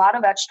fruits, a lot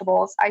of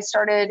vegetables. I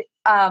started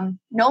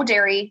no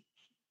dairy,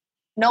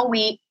 no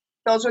wheat.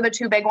 Those were the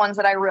two big ones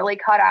that I really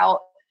cut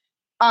out.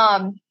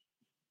 And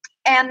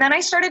then I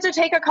started to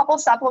take a couple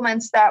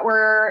supplements that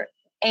were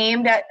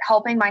aimed at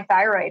helping my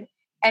thyroid.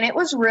 And it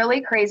was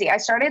really crazy. I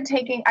started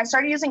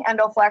using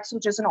Endoflex,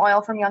 which is an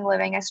oil from Young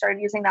Living. I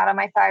started using that on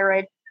my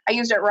thyroid. I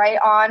used it right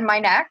on my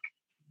neck.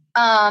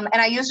 And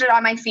I used it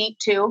on my feet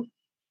too.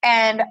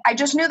 And I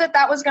just knew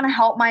that was going to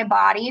help my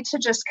body to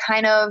just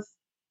kind of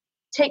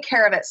take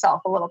care of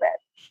itself a little bit.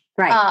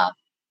 Right.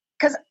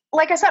 Because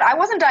like I said, I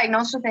wasn't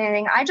diagnosed with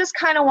anything. I just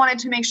kind of wanted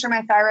to make sure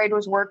my thyroid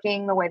was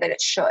working the way that it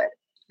should.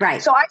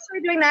 Right. So I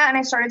started doing that and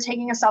I started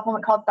taking a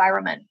supplement called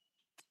Thyromin.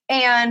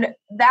 And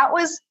that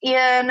was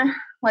in,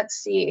 let's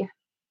see, I'm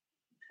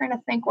trying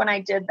to think when I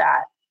did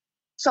that.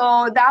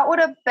 So that would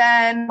have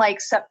been like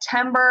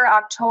September,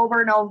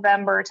 October,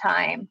 November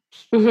time.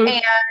 Mm-hmm.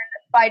 And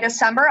by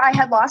December, I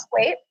had lost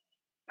weight,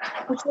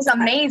 which was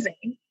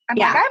amazing. I'm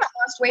like, I haven't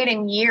lost weight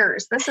in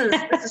years. This is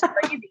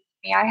crazy to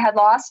me. I had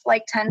lost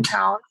like 10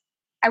 pounds.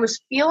 I was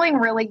feeling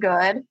really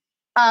good.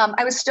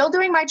 I was still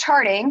doing my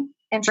charting,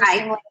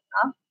 interestingly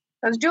enough.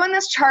 I was doing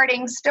this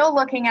charting, still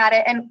looking at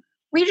it. And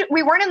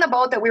we weren't in the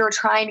boat that we were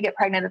trying to get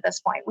pregnant at this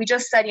point. We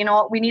just said, you know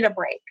what, we need a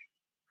break.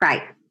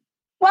 Right.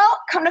 Well,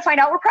 come to find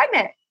out we're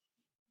pregnant.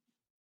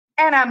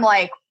 And I'm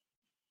like,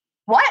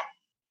 what?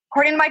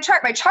 According to my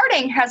chart, my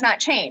charting has not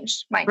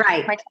changed. My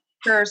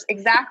temperature's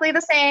exactly the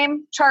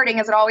same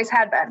charting as it always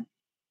had been.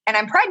 And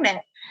I'm pregnant.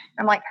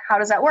 I'm like, how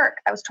does that work?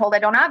 I was told I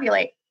don't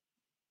ovulate.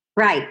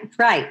 Right.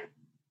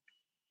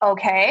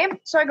 Okay.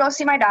 So I go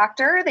see my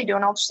doctor. They do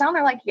an ultrasound.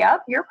 They're like,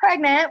 yep, you're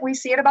pregnant. We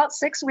see it about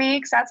 6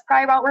 weeks. That's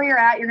probably about where you're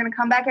at. You're going to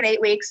come back at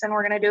 8 weeks and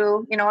we're going to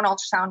do, an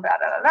ultrasound,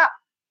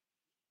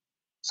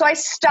 So I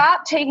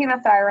stopped taking the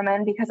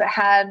Thiamin because it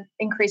had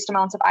increased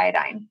amounts of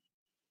iodine.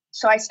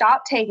 So I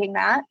stopped taking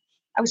that.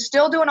 I was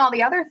still doing all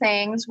the other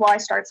things while I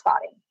started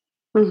spotting.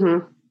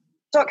 Mm-hmm.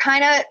 So it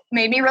kind of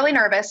made me really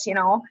nervous,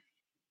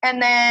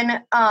 and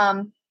then,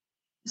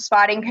 the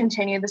spotting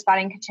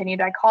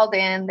continued. I called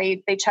in,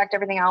 they checked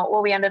everything out.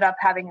 Well, we ended up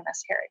having a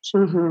miscarriage.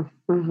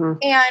 Mm-hmm. Mm-hmm.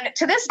 And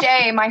to this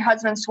day, my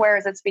husband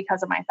swears it's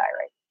because of my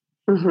thyroid.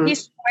 Mm-hmm. He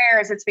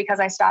swears it's because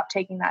I stopped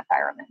taking that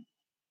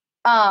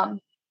Thiamin.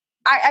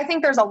 I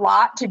think there's a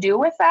lot to do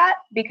with that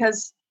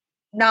because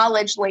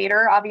knowledge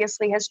later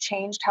obviously has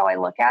changed how I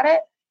look at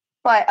it.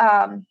 But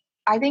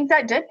I think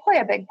that did play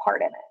a big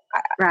part in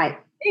it. Right.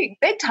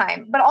 Big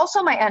time. But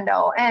also my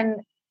endo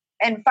and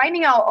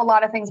finding out a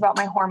lot of things about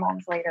my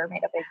hormones later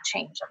made a big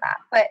change in that.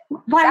 But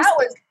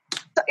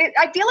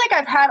I feel like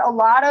I've had a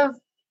lot of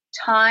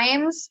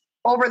times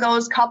over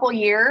those couple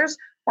years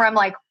where I'm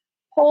like,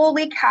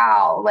 holy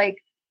cow, like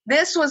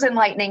this was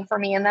enlightening for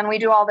me. And then we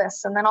do all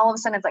this. And then all of a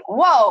sudden it's like,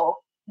 whoa,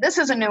 this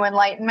is a new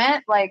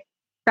enlightenment. Like,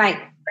 right.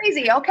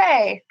 Crazy.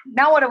 Okay.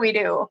 Now what do we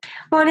do?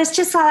 Well, and it's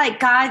just like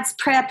God's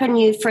prepping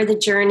you for the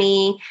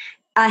journey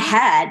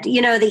ahead,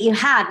 that you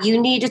have. You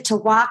needed to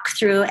walk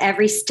through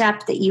every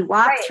step that you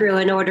walk through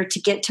in order to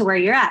get to where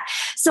you're at.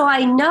 So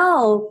I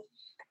know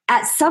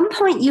at some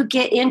point you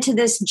get into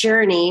this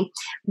journey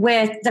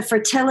with the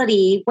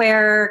fertility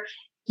where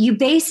you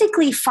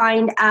basically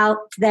find out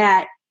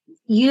that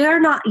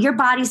your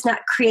body's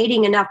not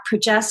creating enough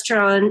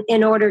progesterone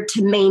in order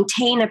to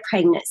maintain a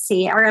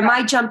pregnancy. Or am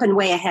I jumping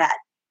way ahead?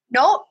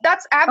 No,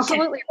 that's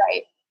absolutely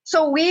right.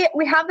 So we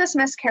have this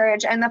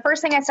miscarriage. And the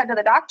first thing I said to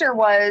the doctor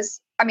was,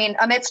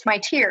 amidst my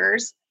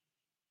tears,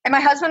 and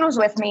my husband was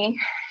with me,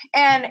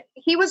 and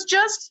he was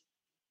just,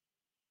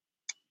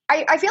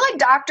 I feel like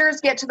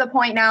doctors get to the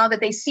point now that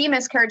they see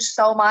miscarriage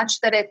so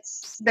much that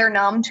they're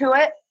numb to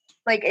it.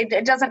 Like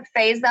it doesn't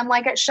faze them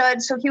like it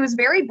should. So he was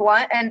very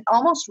blunt and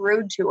almost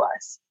rude to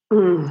us.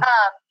 Mm.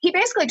 He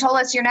basically told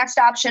us your next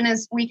option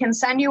is we can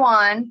send you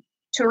on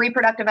to a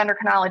reproductive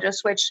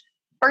endocrinologist, which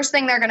first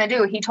thing they're going to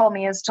do, he told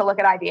me, is to look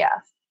at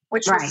IVF,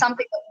 which was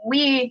something that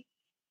we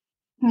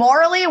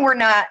morally were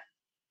not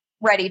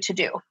ready to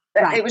do.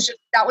 It was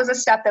that was a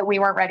step that we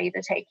weren't ready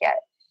to take yet.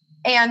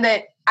 And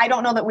that I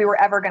don't know that we were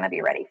ever going to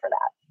be ready for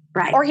that.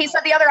 Right. Or he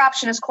said the other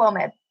option is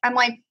Clomid. I'm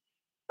like,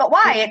 but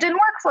why? It didn't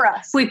work for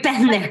us. We've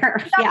been there.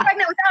 I got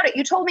pregnant without it.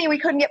 You told me we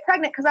couldn't get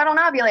pregnant because I don't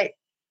ovulate.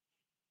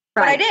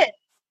 But I did.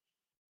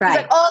 Right. He's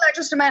like, oh, that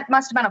just must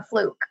have been a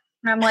fluke.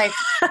 And I'm like,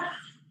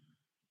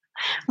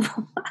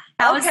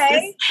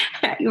 okay.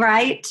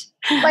 Right.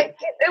 Like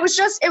it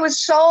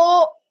was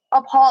so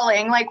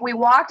appalling. Like we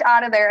walked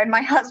out of there and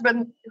my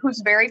husband,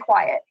 who's very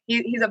quiet,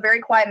 he's a very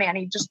quiet man.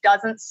 He just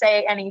doesn't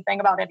say anything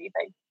about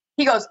anything.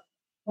 He goes,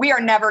 we are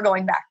never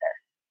going back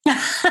there.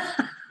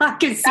 I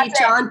can see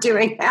John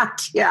doing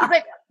that. Yeah. He's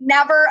like,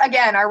 never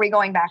again are we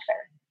going back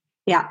there.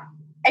 Yeah.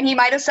 And he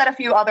might have said a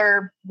few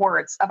other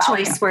words about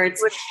choice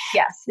words.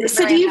 Yes.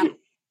 So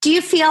do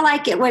you feel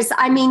like it was,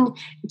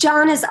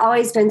 John has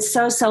always been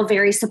so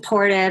very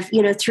supportive,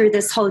 through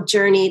this whole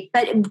journey,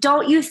 but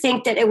don't you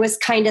think that it was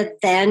kind of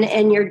then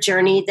in your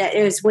journey that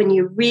it was when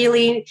you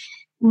really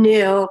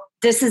knew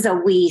this is a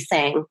we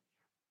thing?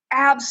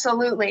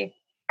 Absolutely.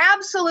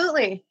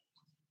 Absolutely.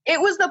 It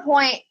was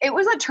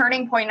a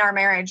turning point in our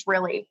marriage,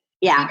 really.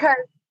 Yeah. Because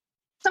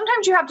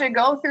sometimes you have to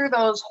go through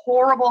those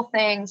horrible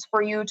things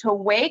for you to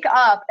wake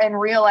up and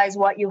realize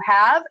what you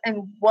have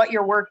and what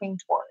you're working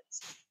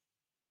towards.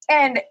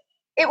 And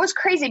it was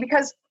crazy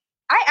because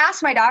I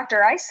asked my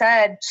doctor, I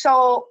said,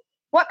 so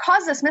what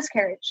caused this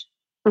miscarriage?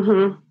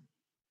 Mm-hmm.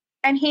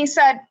 And he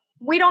said,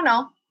 we don't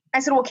know. I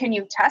said, well, can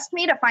you test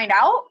me to find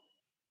out?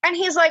 And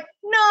he's like,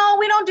 no,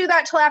 we don't do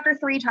that till after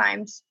 3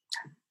 times.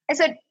 I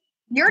said,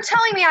 you're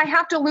telling me I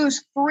have to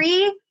lose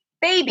 3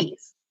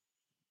 babies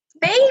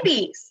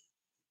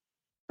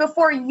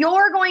before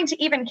you're going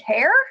to even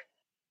care?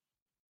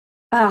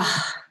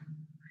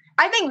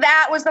 I think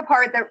that was the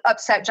part that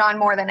upset John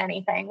more than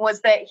anything,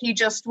 was that he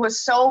just was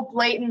so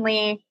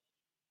blatantly,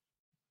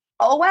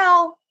 oh,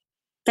 well.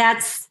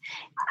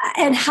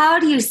 And how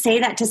do you say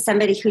that to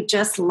somebody who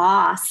just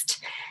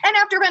lost? And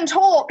after being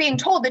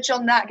told that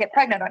you'll not get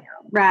pregnant on your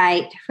own.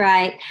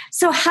 Right.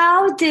 So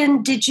how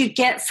then did you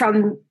get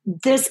from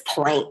this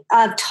point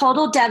of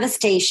total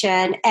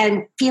devastation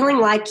and feeling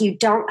like you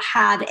don't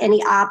have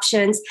any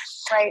options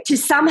to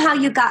somehow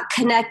you got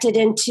connected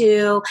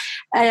into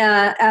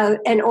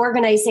an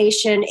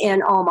organization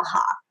in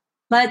Omaha?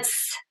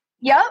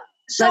 Yep.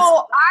 So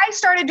I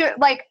started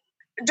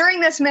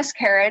during this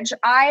miscarriage,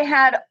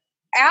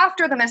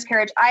 after the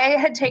miscarriage, I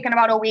had taken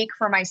about a week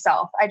for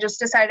myself. I just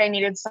decided I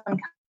needed some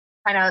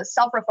kind of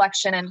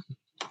self-reflection and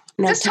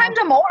just time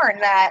to mourn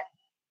that,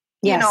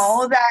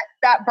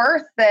 that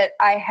birth that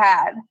I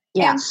had.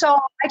 Yeah. And so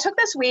I took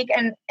this week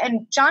and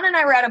John and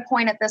I were at a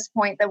point at this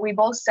point that we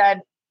both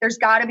said, there's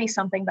got to be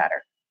something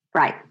better.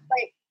 Right.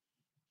 Like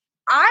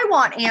I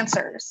want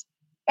answers,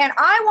 and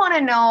I want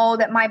to know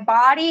that my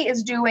body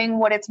is doing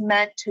what it's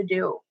meant to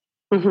do.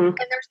 Mm-hmm. And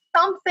there's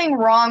something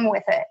wrong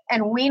with it,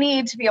 and we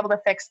need to be able to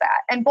fix that.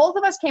 And both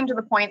of us came to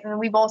the point, and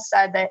we both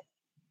said that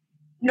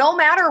no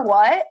matter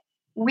what,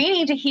 we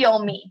need to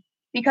heal me,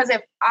 because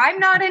if I'm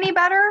not any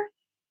better,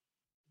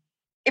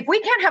 if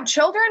we can't have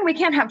children, we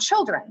can't have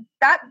children.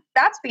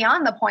 That's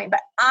beyond the point,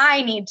 but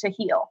I need to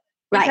heal,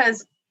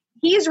 because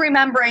he's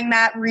remembering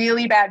that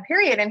really bad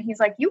period. And he's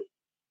like, you're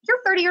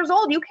 30 years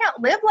old. You can't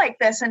live like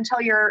this until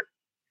you're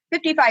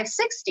 55,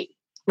 60.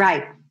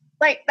 Right.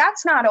 Like,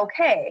 that's not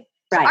okay.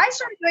 So Right. I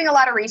started doing a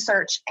lot of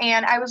research,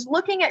 and I was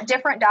looking at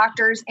different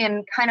doctors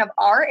in kind of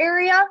our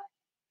area,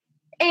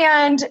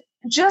 and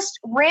just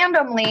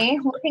randomly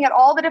looking at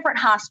all the different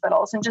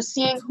hospitals and just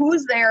seeing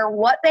who's there,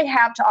 what they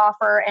have to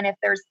offer, and if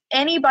there's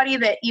anybody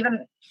that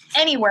even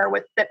anywhere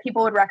with that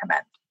people would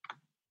recommend.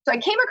 So I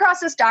came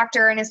across this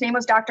doctor, and his name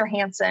was Dr.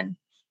 Hansen.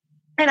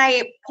 And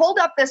I pulled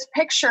up this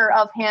picture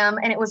of him,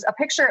 and it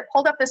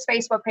pulled up this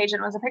Facebook page,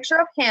 and it was a picture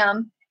of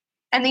him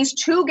and these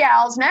two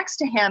gals next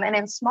to him. And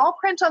in small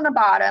print on the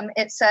bottom,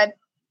 it said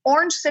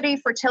Orange City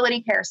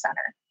Fertility Care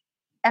Center.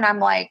 And I'm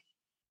like,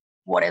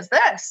 what is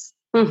this?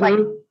 Mm-hmm. Like,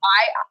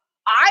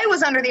 I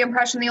was under the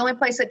impression the only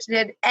place that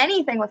did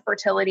anything with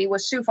fertility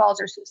was Sioux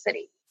Falls or Sioux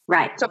City.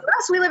 Right. So for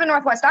us, we live in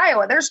Northwest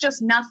Iowa. There's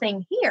just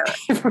nothing here.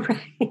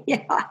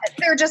 Yeah.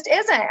 There just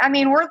isn't. I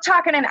mean, we're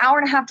talking an hour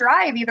and a half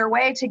drive either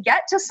way to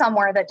get to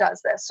somewhere that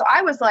does this. So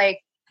I was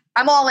like,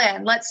 I'm all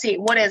in. Let's see.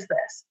 What is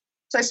this?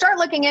 So I started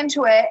looking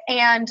into it,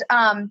 and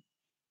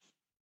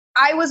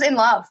I was in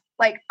love.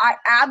 Like, I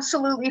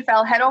absolutely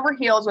fell head over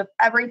heels with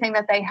everything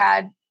that they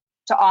had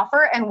to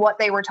offer and what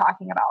they were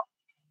talking about.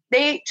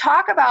 They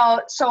talk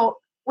about, so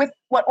with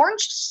what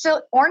Orange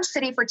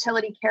City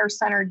Fertility Care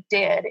Center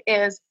did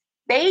is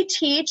they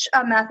teach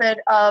a method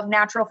of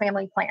natural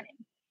family planning.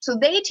 So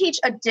they teach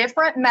a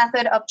different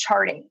method of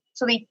charting.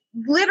 So they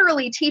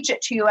literally teach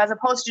it to you, as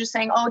opposed to just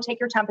saying, oh,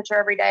 take your temperature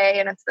every day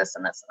and it's this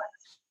and this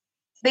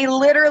and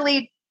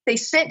this. They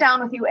sit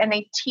down with you and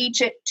they teach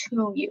it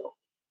to you.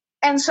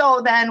 And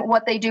so then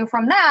what they do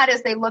from that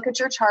is they look at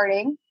your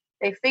charting.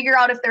 They figure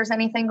out if there's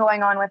anything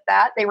going on with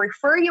that. They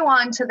refer you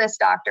on to this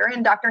doctor,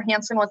 and Dr.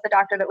 Hansen was the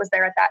doctor that was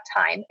there at that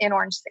time in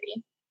Orange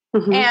City.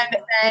 Mm-hmm. And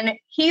then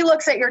he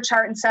looks at your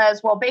chart and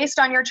says, well, based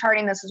on your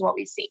charting, this is what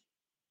we see.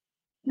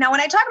 Now, when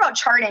I talk about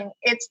charting,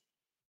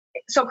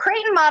 so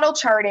Creighton model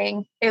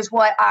charting is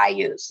what I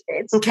use.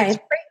 It's Creighton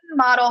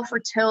model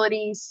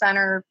fertility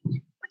center,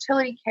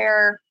 fertility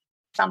care,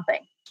 something.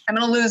 I'm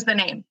going to lose the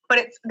name,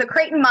 but the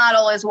Creighton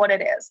model is what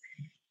it is.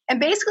 And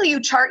basically you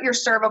chart your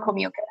cervical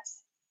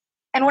mucus.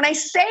 And when I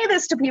say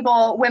this to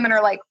people, women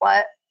are like,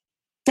 what?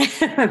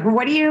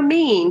 What do you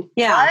mean?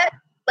 Yeah. What?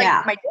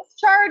 Like my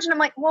discharge? And I'm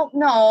like, well,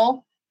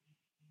 no,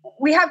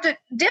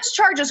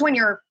 discharge is when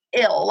you're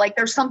ill. Like,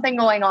 there's something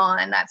going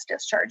on, that's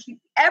discharge.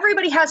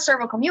 Everybody has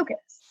cervical mucus.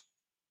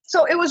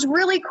 So it was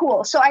really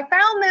cool. So I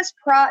found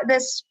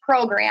this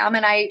program,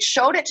 and I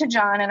showed it to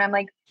John, and I'm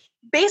like,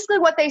 basically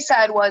what they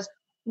said was,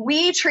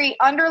 we treat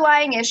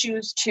underlying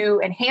issues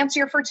to enhance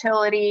your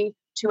fertility,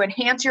 to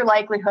enhance your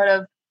likelihood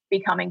of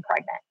becoming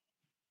pregnant.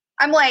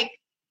 I'm like,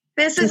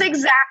 this is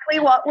exactly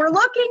what we're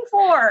looking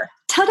for.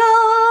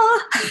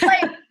 Ta-da!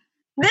 Like,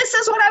 this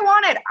is what I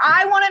wanted.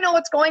 I want to know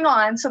what's going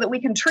on so that we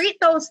can treat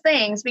those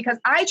things, because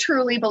I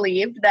truly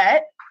believed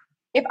that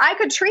if I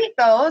could treat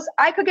those,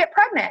 I could get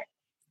pregnant.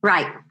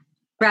 Right.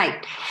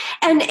 Right.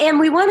 And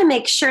we want to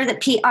make sure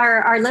that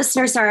our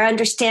listeners are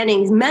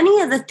understanding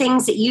many of the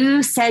things that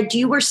you said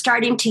you were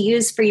starting to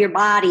use for your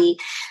body,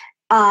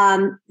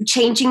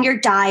 changing your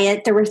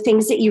diet. There were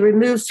things that you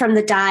removed from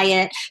the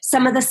diet,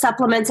 some of the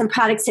supplements and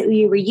products that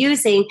you were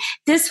using.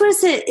 This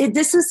was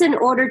in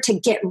order to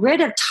get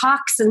rid of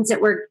toxins that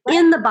were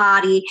in the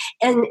body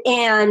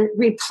and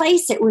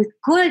replace it with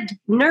good,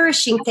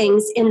 nourishing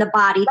things in the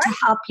body to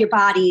help your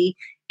body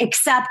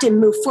accept and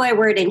move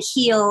forward and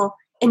heal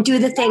and do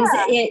the things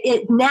that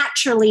it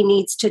naturally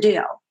needs to do.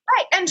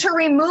 Right. And to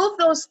remove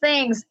those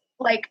things,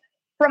 like,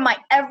 from my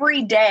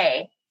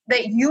everyday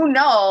that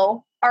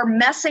are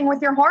messing with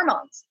your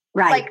hormones.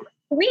 Right. Like,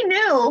 we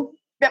knew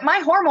that my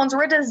hormones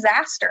were a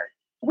disaster.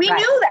 We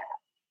knew that.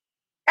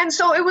 And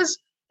so it was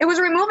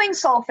removing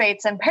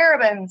sulfates and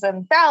parabens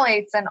and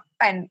phthalates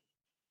and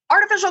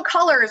artificial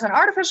colors and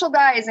artificial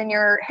dyes in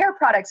your hair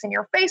products and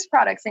your face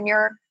products and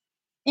your,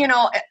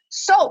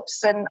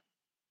 soaps and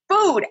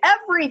food,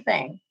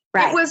 everything.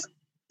 Right. It was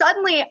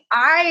suddenly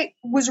I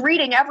was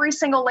reading every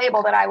single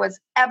label that I was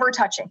ever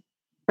touching.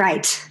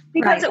 Right.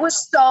 Because it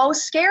was so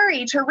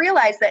scary to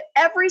realize that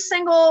every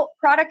single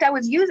product I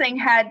was using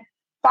had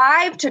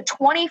 5 to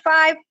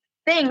 25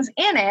 things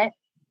in it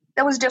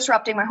that was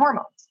disrupting my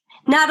hormones.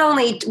 Not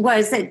only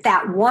was it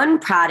that one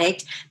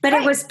product, but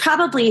it was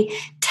probably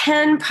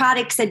 10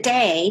 products a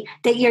day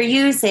that you're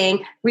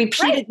using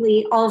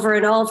repeatedly over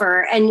and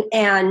over. And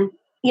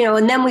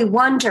then we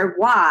wonder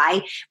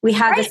why we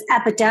have this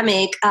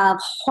epidemic of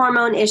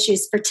hormone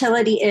issues,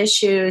 fertility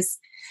issues.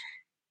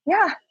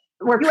 Yeah.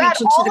 We're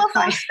preaching to the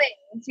choir.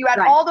 You had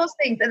all those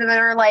things that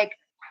are like,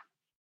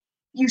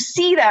 you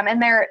see them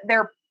and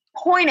they're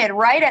pointed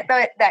right at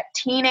that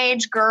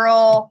teenage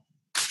girl.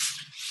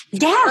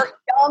 Yeah. Or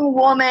young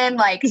woman,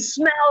 like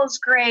smells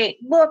great,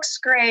 looks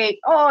great.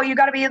 Oh, you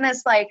got to be in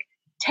this like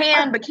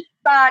tan bikini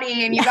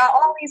body and you got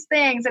all these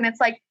things. And it's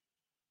like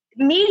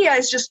media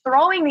is just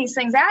throwing these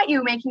things at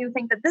you, making you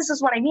think that this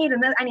is what I need.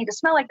 And then I need to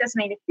smell like this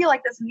and I need to feel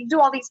like this. And you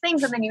do all these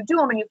things and then you do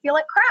them and you feel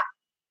like crap.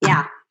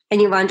 Yeah.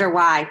 And you wonder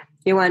why.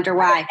 You wonder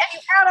why. And you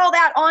add all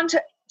that onto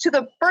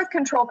the birth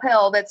control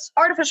pill that's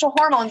artificial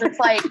hormones. It's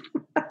like,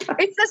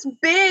 it's this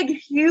big,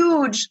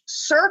 huge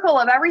circle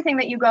of everything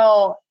that you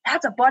go,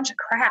 that's a bunch of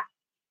crap.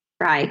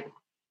 Right.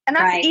 And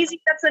that's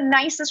easy. That's the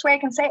nicest way I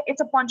can say it. It's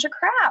a bunch of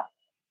crap.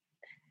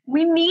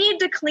 We need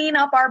to clean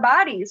up our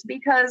bodies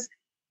because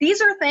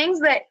these are things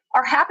that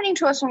are happening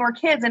to us when we're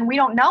kids and we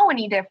don't know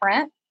any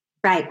different.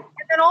 Right. And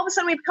then all of a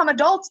sudden we become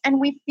adults and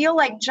we feel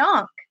like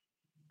junk.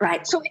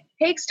 Right. So it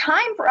takes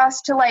time for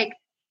us to like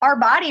our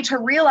body to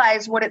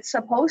realize what it's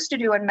supposed to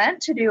do and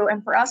meant to do,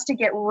 and for us to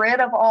get rid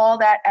of all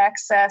that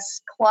excess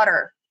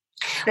clutter.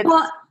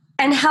 Well,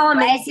 and how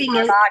amazing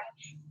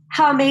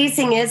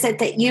is it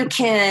that you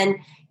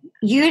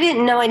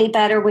didn't know any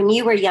better when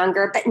you were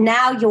younger, but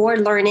now you're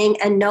learning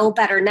and know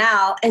better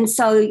now. And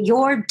so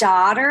your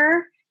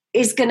daughter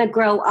is going to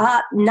grow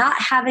up not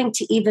having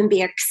to even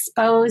be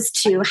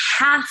exposed to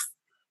half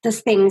the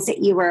things that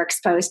you were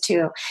exposed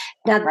to.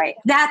 Now,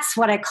 that's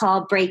what I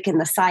call breaking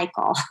the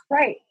cycle.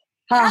 Right.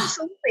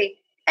 Absolutely.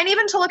 And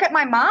even to look at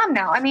my mom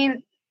now, I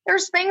mean,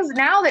 there's things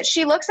now that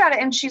she looks at it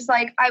and she's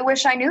like, I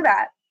wish I knew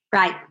that.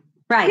 Right.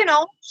 Right. You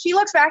know, she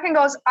looks back and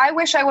goes, I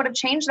wish I would have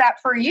changed that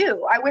for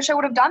you. I wish I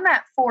would have done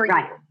that for you.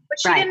 But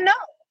she didn't know.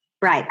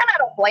 Right. And I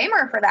don't blame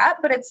her for that,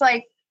 but it's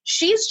like,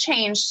 she's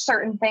changed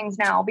certain things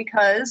now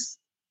because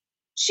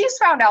she's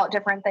found out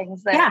different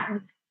things that need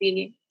to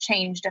be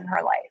changed in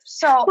her life.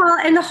 So, well,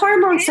 and the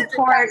hormone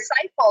support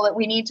cycle that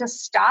we need to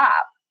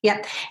stop.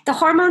 Yep. The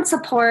hormone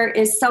support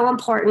is so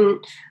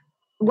important,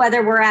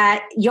 whether we're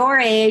at your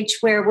age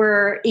where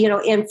we're,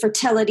 in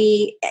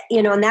fertility,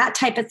 and that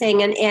type of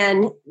thing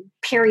and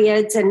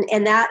periods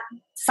and that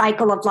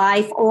cycle of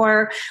life,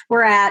 or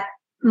we're at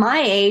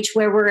my age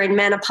where we're in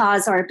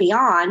menopause or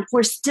beyond,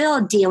 we're still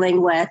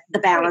dealing with the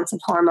balance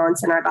of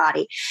hormones in our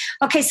body.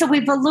 Okay, so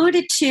we've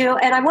alluded to,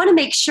 and I want to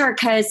make sure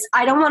because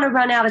I don't want to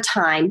run out of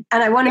time,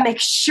 and I want to make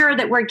sure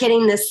that we're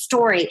getting this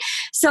story.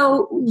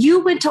 So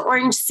you went to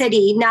Orange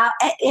City. Now,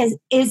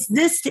 is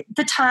this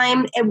the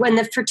time when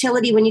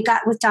when you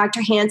got with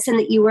Dr. Hansen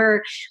that you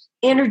were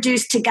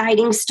introduced to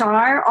Guiding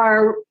Star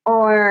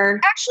or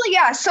actually,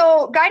 yeah.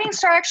 So Guiding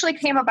Star actually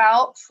came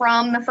about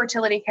from the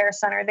Fertility Care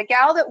Center. The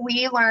gal that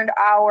we learned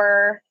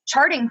our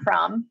charting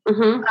from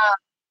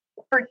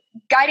for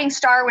Guiding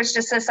Star was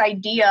just this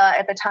idea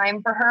at the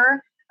time for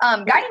her.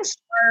 Guiding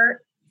Star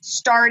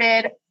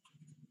started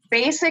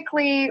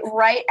basically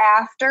right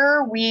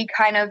after we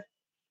kind of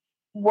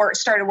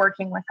started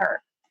working with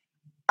her.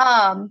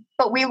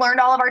 But we learned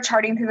all of our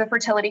charting through the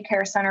Fertility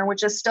Care Center,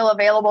 which is still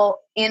available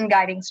in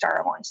Guiding Star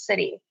of Orange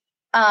City.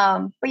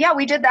 But yeah,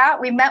 we did that.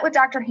 We met with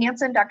Dr.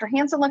 Hansen. Dr.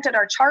 Hansen looked at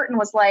our chart and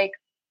was like,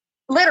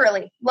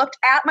 literally looked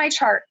at my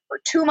chart for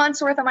 2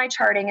 months worth of my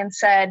charting and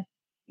said,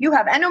 you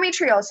have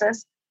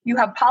endometriosis, you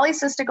have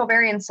polycystic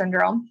ovarian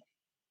syndrome,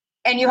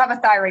 and you have a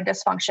thyroid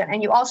dysfunction.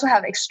 And you also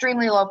have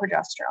extremely low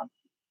progesterone.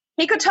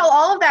 He could tell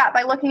all of that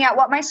by looking at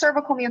what my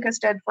cervical mucus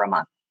did for a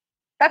month.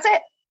 That's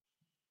it.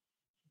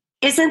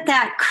 Isn't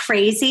that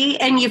crazy?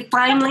 And you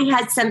finally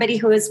had somebody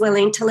who is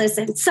willing to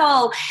listen.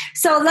 So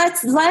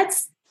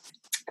let's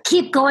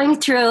keep going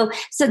through.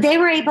 So they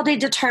were able to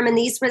determine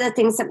these were the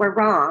things that were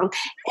wrong.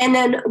 And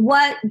then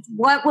what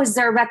was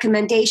their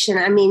recommendation?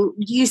 I mean,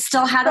 you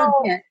still had a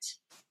bit.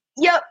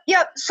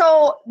 Yep.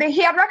 So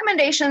he had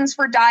recommendations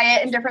for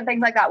diet and different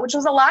things like that, which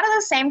was a lot of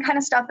the same kind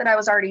of stuff that I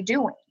was already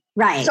doing.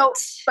 Right. So,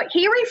 but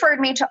he referred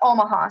me to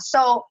Omaha.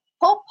 So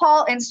Pope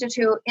Paul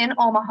Institute in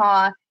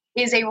Omaha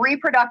is a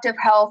reproductive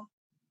health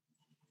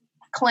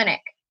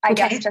clinic, I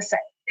guess to say.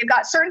 They've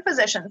got certain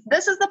physicians.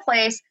 This is the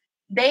place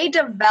they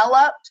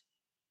developed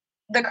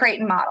the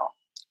Creighton model.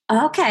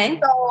 Okay.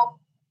 So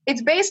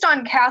it's based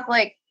on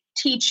Catholic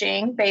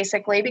teaching,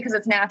 basically, because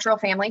it's natural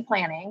family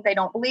planning. They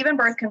don't believe in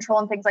birth control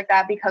and things like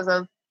that because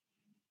of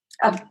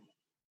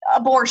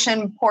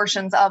abortion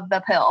portions of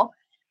the pill.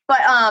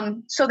 But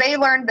so they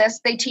learned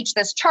this, they teach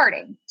this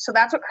charting. So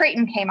that's what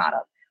Creighton came out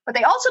of. But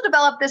they also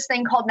developed this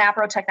thing called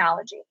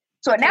naprotechnology.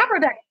 So what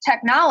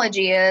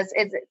naprotechnology is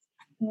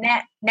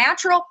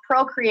natural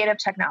procreative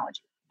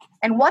technology.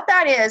 And what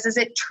that is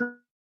it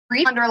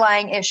treats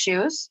underlying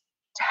issues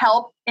to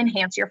help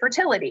enhance your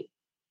fertility.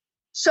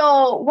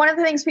 So one of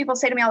the things people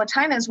say to me all the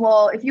time is,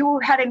 well, if you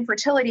had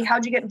infertility,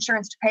 how'd you get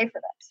insurance to pay for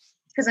this?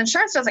 Because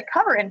insurance doesn't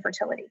cover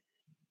infertility.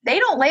 They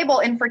don't label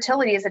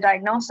infertility as a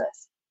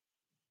diagnosis.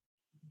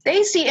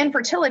 They see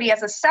infertility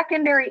as a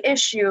secondary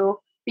issue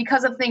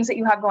because of things that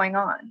you have going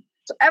on.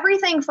 So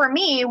everything for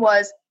me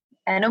was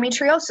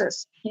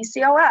endometriosis,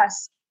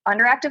 PCOS,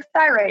 underactive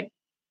thyroid,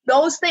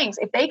 those things.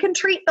 If they can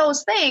treat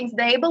those things,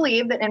 they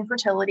believe that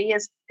infertility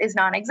is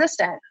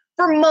non-existent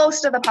for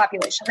most of the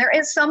population. There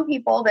is some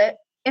people that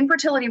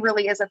infertility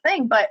really is a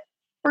thing. But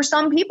for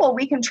some people,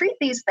 we can treat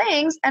these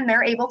things and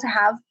they're able to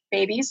have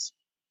babies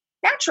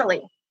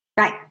naturally.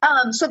 Right.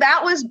 So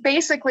that was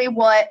basically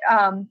what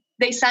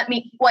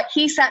what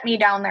he sent me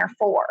down there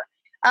for.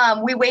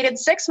 We waited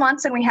 6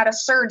 months and we had a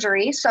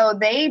surgery. So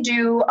they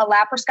do a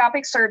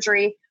laparoscopic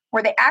surgery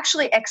where they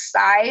actually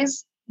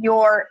excise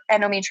your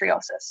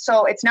endometriosis.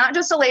 So it's not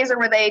just a laser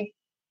where they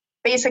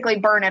basically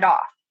burn it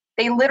off.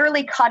 They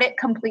literally cut it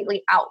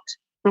completely out.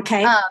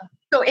 Okay.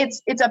 So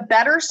it's a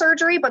better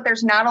surgery, but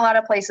there's not a lot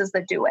of places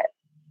that do it.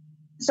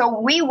 So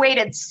we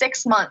waited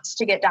 6 months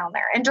to get down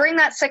there. And during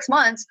that 6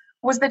 months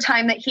was the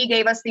time that he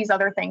gave us these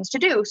other things to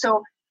do.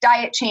 So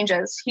diet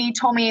changes. He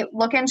told me,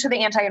 look into the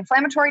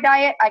anti-inflammatory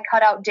diet. I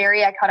cut out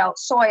dairy. I cut out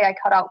soy. I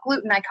cut out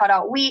gluten. I cut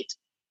out wheat.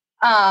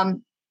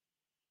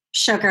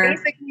 Sugar.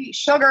 Basically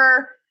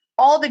sugar,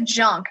 all the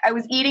junk. I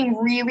was eating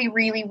really,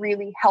 really,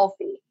 really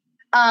healthy.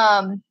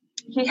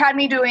 He had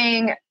me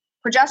doing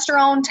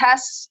progesterone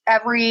tests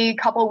every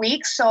couple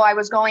weeks. So I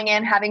was going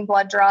in, having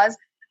blood draws.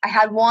 I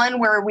had one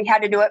where we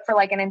had to do it for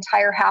like an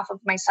entire half of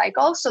my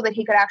cycle so that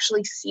he could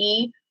actually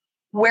see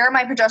where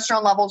my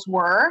progesterone levels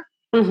were.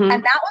 Mm-hmm.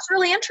 And that was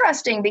really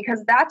interesting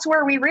because that's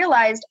where we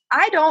realized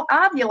I don't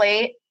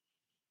ovulate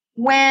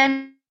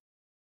when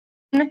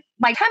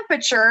my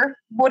temperature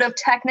would have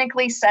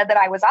technically said that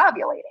I was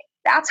ovulating.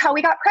 That's how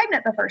we got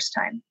pregnant the first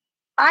time.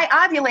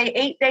 I ovulate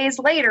 8 days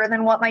later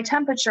than what my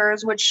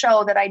temperatures would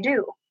show that I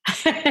do.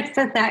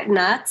 Isn't that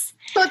nuts?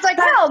 So it's like,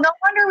 well, no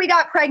wonder we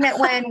got pregnant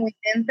when we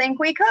didn't think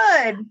we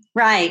could.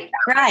 Right,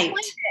 right.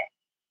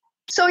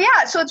 So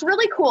yeah, so it's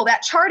really cool.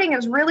 That charting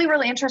is really,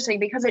 really interesting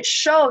because it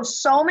shows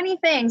so many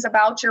things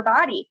about your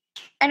body.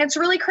 And it's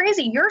really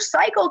crazy. Your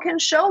cycle can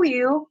show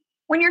you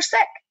when you're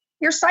sick.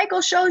 Your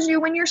cycle shows you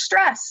when you're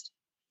stressed.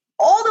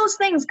 All those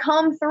things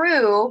come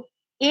through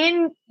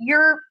in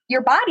your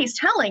body's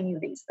telling you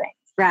these things.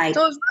 Right.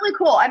 So it was really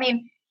cool. I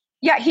mean,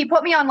 yeah, he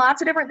put me on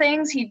lots of different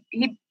things. He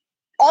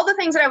all the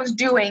things that I was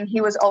doing, he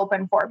was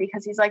open for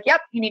because he's like,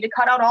 yep, you need to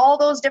cut out all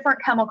those different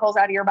chemicals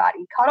out of your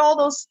body. Cut all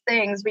those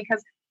things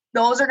because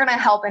those are going to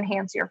help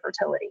enhance your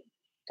fertility.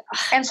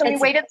 And so we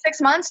waited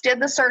 6 months, did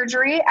the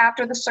surgery.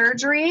 After the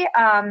surgery,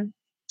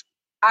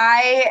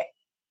 I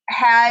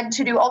had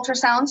to do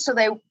ultrasounds. So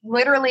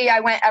I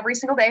went every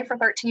single day for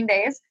 13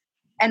 days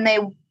and they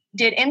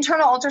did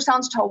internal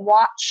ultrasounds to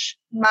watch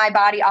my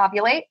body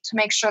ovulate to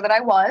make sure that I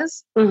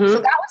was. Mm-hmm. So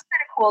that was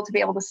kind of cool to be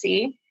able to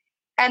see.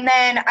 And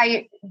then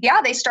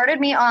they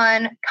started me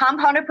on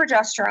compounded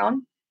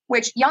progesterone,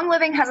 which Young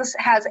Living has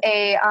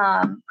a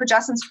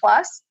Progessence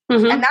Plus.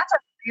 Mm-hmm. And that's a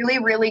really,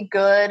 really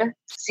good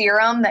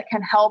serum that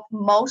can help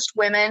most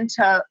women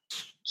to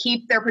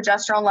keep their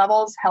progesterone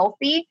levels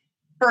healthy.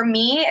 For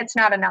me, it's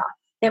not enough.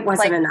 It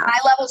wasn't enough. My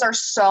levels are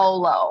so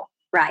low,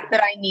 right,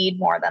 that I need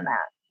more than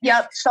that.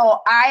 Yep. So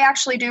I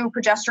actually do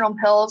progesterone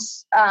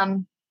pills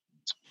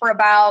for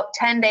about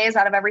 10 days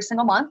out of every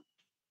single month.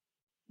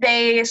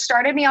 They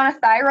started me on a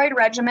thyroid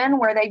regimen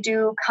where they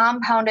do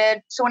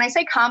compounded. So when I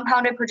say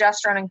compounded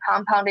progesterone and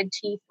compounded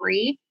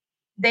T3,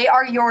 they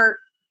are your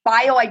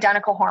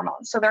bioidentical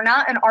hormones. So they're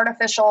not an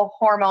artificial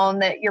hormone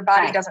that your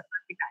body doesn't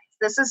recognize.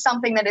 This is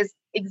something that is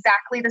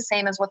exactly the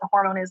same as what the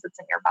hormone is that's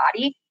in your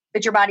body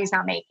that your body's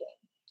not making.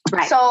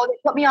 Right. So they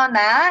put me on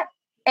that.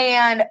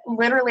 And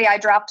literally I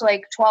dropped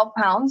like 12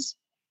 pounds.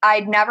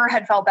 I'd never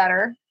had felt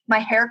better. My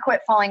hair quit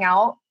falling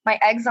out. My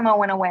eczema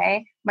went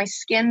away. My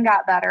skin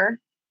got better.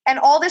 And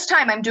all this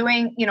time I'm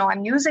doing,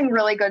 I'm using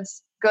really good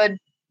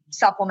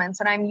supplements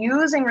and I'm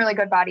using really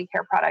good body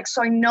care products.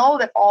 So I know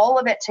that all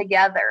of it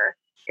together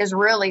is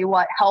really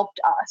what helped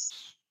us.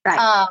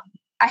 Right.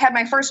 I had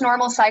my first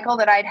normal cycle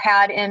that I'd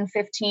had in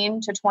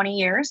 15 to 20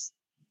 years.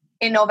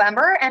 In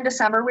November and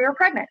December, we were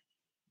pregnant.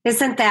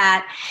 Isn't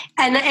that,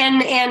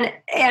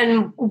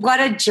 and what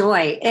a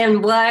joy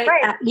and what,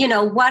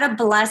 what a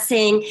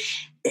blessing.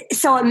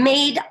 So it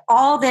made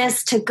all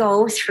this to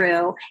go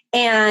through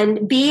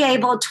and be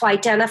able to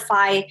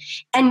identify,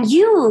 and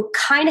you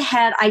kind of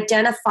had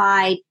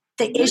identified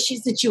the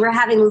issues that you were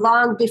having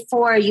long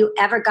before you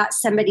ever got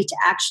somebody to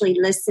actually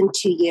listen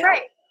to you.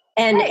 Right.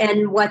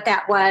 And what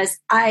that was.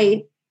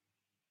 I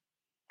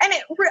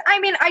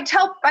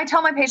tell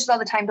my patients all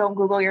the time, don't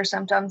Google your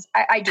symptoms.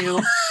 I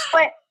do.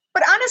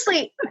 But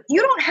honestly,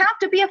 you don't have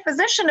to be a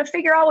physician to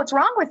figure out what's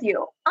wrong with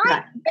you.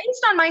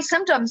 Based on my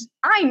symptoms,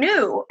 I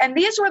knew, and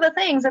these were the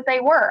things that they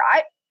were.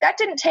 That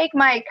didn't take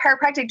my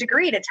chiropractic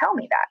degree to tell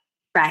me that.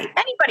 Right.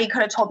 Anybody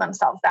could have told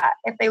themselves that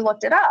if they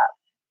looked it up.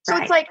 So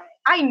It's like,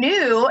 I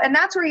knew, and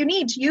that's where you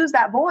need to use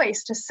that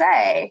voice to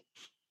say,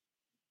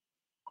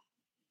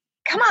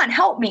 come on,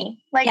 help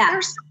me.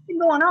 There's something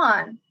going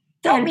on.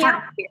 Help me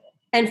out here.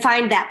 And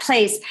find that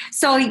place.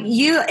 So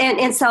you,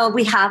 and so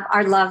we have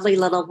our lovely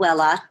little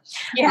Willa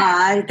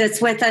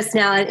that's with us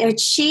now. And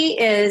is she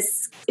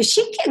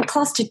getting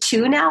close to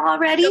 2 now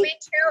already?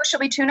 She'll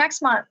be 2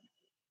 next month.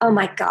 Oh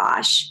my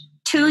gosh.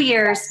 2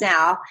 years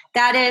now.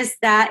 That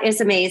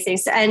is amazing.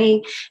 So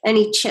any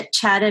chit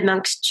chat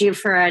amongst you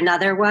for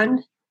another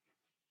one?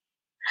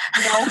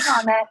 No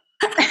comment.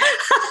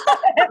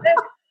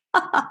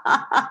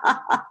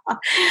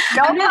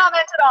 No comment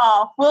at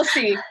all. We'll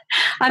see.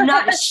 I'm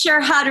not sure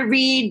how to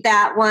read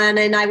that one,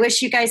 and I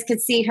wish you guys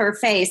could see her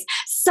face.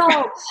 So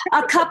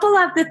a couple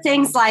of the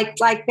things like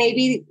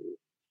maybe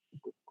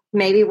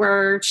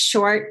we're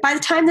short. By the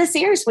time this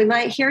airs, we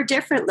might hear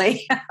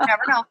differently. You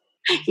never know.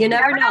 You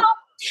never know.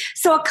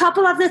 So a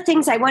couple of the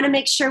things I want to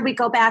make sure we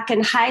go back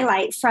and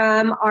highlight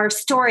from our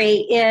story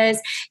is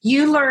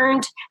you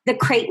learned the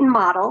Creighton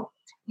model.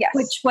 Yes.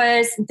 Which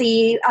was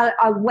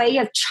a way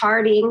of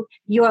charting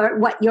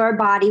what your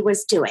body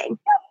was doing,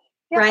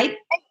 yep. Right?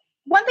 And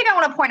one thing I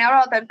want to point out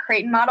about the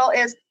Creighton model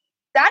is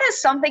that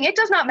is something. It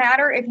does not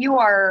matter if you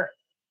are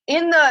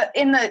in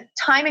the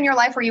time in your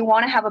life where you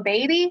want to have a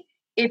baby,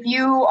 if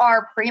you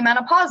are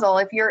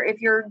premenopausal, if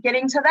you're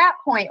getting to that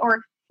point,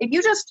 or if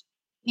you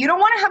don't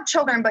want to have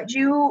children, but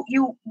you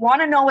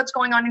want to know what's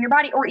going on in your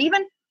body, or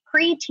even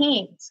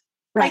preteens,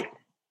 right? Like,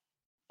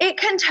 it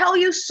can tell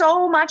you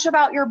so much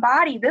about your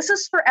body. This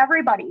is for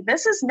everybody.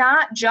 This is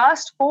not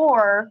just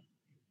for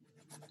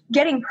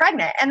getting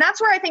pregnant. And that's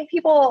where I think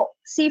people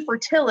see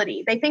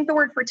fertility. They think the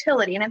word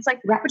fertility, and it's like,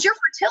 right. But your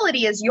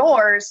fertility is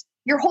yours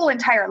your whole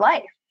entire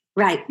life.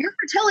 Right. Your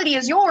fertility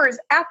is yours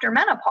after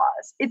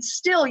menopause. It's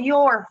still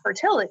your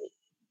fertility.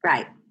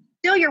 Right.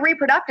 Still your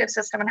reproductive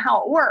system and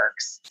how it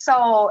works.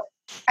 So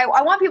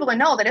I want people to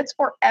know that it's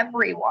for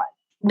everyone.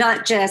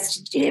 Not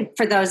just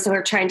for those who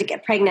are trying to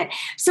get pregnant.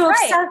 So right.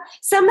 If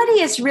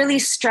somebody is really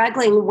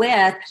struggling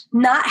with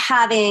not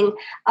having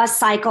a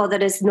cycle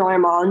that is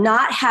normal,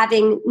 not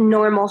having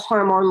normal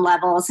hormone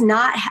levels,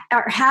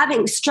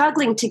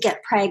 struggling to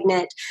get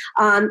pregnant,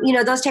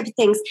 those type of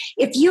things.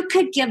 If you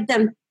could give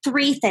them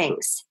 3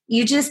 things,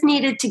 you just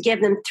needed to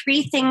give them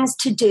 3 things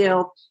to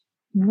do,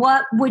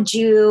 what would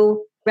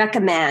you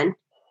recommend?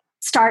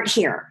 Start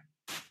here.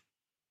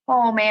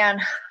 Oh, man.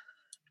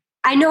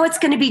 I know it's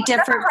going to be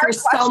different for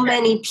so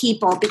many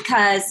people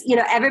because,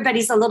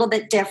 everybody's a little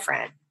bit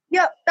different.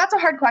 Yep, that's a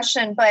hard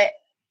question. But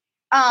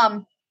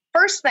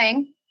first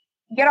thing,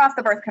 get off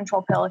the birth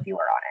control pill if you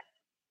are on it.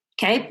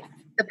 Okay.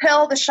 The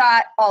pill, the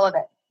shot, all of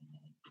it.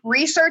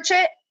 Research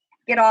it,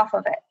 get off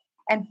of it,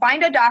 and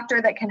find a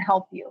doctor that can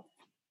help you.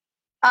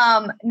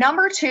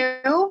 Number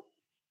 2,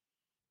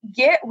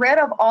 get rid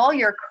of all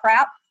your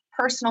crap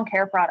personal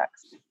care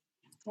products.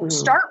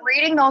 Start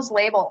reading those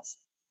labels,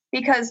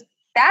 because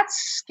that's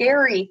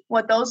scary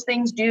what those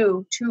things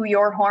do to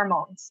your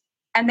hormones.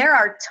 And there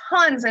are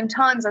tons and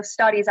tons of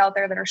studies out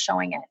there that are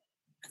showing it.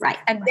 Right.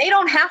 And they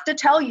don't have to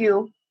tell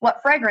you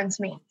what fragrance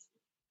means.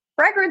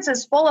 Fragrance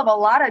is full of a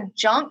lot of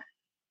junk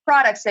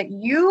products that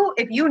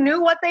if you knew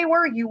what they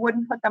were, you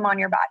wouldn't put them on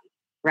your body.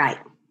 Right.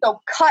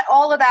 So cut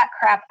all of that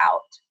crap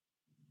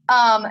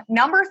out.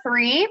 Number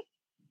 3,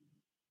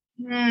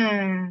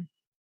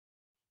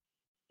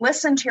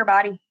 listen to your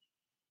body.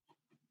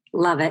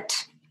 Love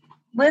it.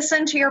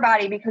 Listen to your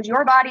body, because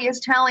your body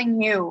is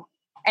telling you,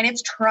 and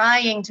it's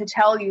trying to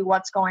tell you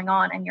what's going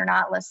on, and you're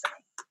not listening.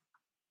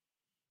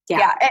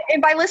 Yeah.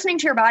 And by listening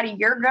to your body,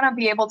 you're going to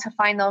be able to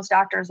find those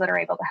doctors that are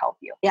able to help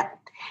you. Yeah.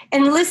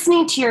 And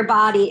listening to your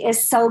body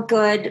is so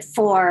good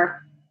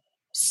for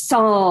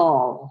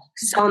so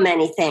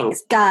many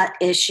things, gut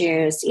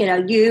issues, Oh,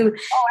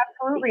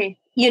 absolutely.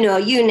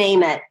 You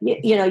name it,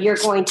 you're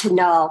going to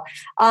know.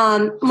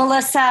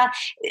 Melissa,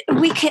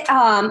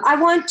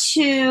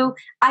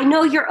 I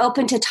know you're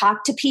open to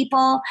talk to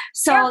people.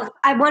 So yeah.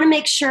 I want to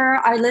make sure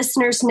our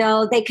listeners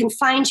know they can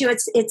find you.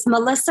 It's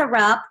Melissa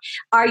Rupp,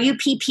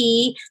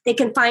 RUPP. They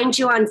can find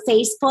you on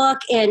Facebook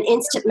and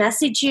instant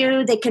message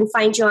you. They can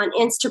find you on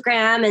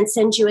Instagram and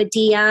send you a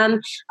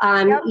DM.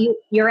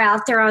 You're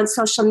out there on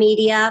social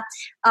media.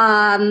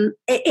 And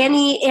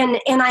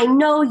I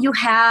know you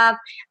have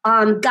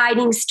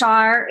Guiding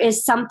Star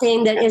is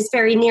something that is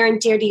very near and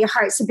dear to your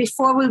heart. So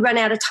before we run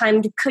out of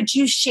time, could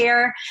you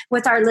share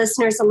with our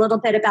listeners a little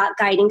bit about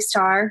Guiding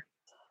Star?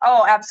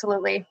 Oh,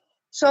 absolutely.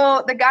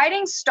 So the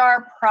Guiding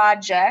Star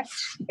Project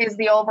is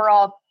the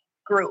overall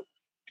group,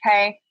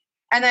 okay?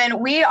 And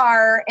then we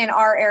are, in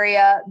our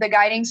area, the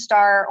Guiding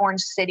Star Orange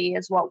City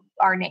is what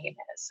our name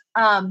is.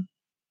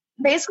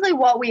 Basically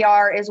what we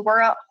are is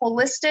we're a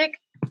holistic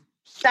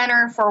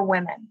center for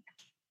women.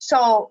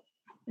 So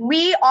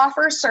we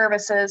offer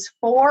services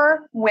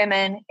for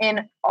women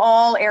in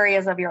all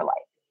areas of your life.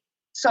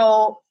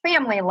 So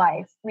family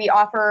life, we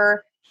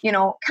offer,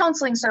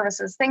 counseling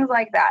services, things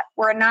like that.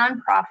 We're a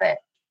nonprofit.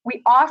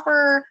 We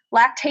offer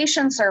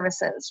lactation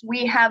services.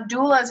 We have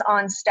doulas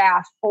on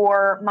staff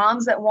for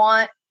moms that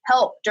want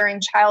help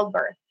during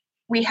childbirth.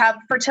 We have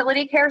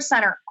fertility care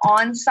center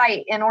on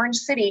site in Orange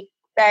City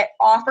that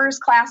offers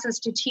classes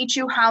to teach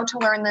you how to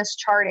learn this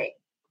charting.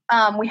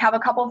 We have a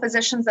couple of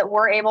physicians that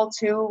we're able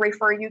to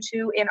refer you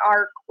to in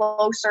our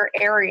closer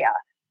area.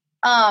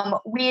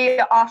 We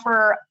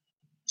offer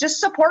just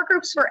support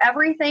groups for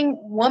everything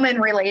woman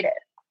related.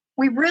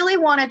 We really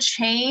want to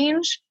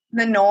change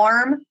the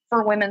norm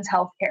for women's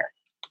healthcare.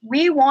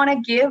 We want to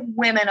give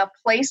women a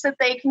place that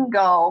they can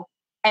go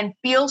and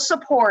feel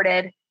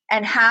supported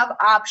and have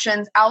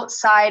options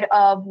outside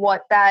of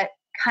what that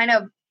kind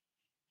of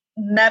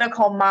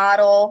medical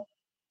model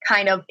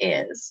kind of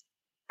is.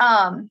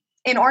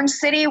 In Orange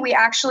City, we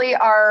actually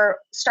are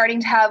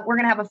we're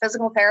going to have a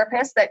physical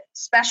therapist that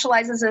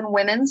specializes in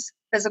women's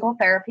physical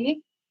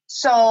therapy.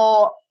 So,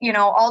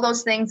 all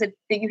those things that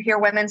you hear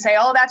women say,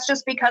 oh, that's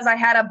just because I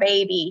had a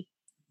baby.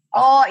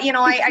 Oh,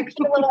 I pee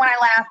a little when I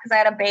laugh because I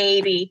had a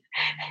baby.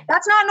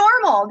 That's not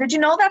normal. Did you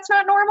know that's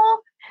not normal?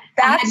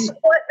 That's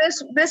what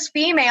this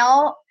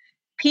female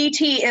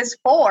PT is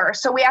for.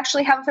 So we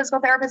actually have a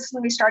physical therapist who's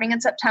going to be starting in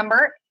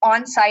September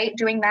on site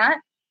doing that.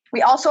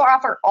 We also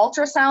offer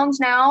ultrasounds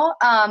now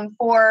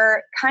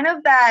for kind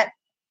of that,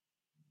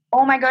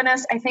 oh my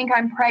goodness, I think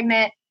I'm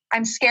pregnant.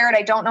 I'm scared.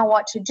 I don't know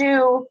what to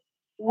do.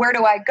 Where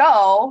do I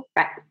go?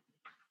 Right.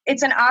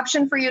 It's an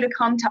option for you to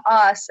come to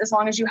us as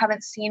long as you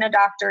haven't seen a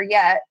doctor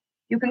yet.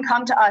 You can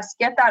come to us,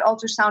 get that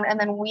ultrasound, and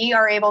then we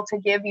are able to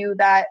give you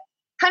that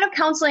kind of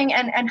counseling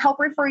and help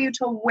refer you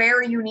to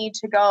where you need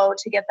to go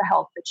to get the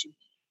help that you need.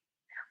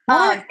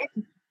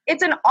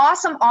 It's an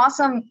awesome,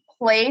 awesome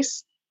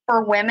place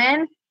for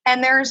women.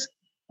 And they're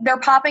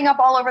popping up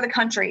all over the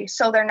country.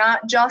 So they're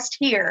not just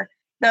here.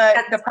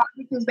 The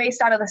project is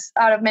based out of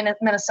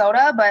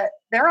Minnesota, but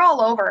they're all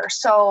over.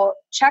 So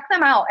check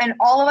them out. And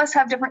all of us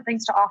have different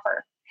things to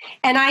offer.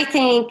 And I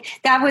think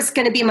that was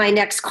going to be my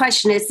next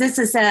question this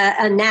is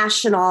a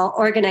national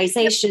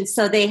organization.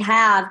 So they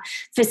have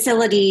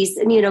facilities,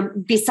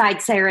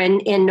 besides there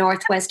in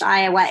Northwest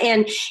Iowa.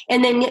 And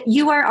then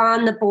you are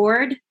on the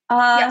board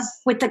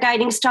yes. with the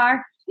Guiding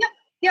Star?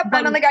 Yep,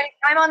 I'm on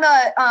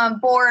the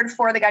board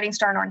for the Guiding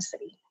Star in Orange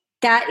City.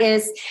 That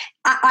is,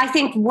 I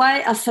think,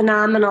 what a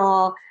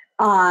phenomenal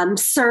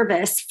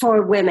service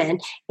for women,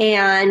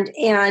 and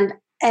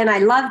I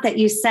love that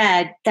you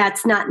said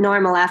that's not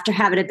normal after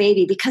having a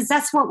baby, because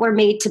that's what we're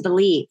made to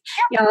believe.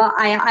 Yep.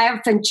 I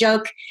often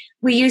joke.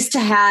 We used to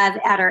have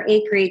at our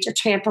acreage a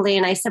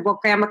trampoline. I said, well,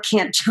 Grandma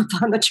can't jump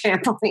on the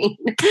trampoline,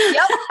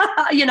 yep.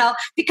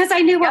 Because I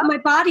knew what my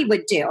body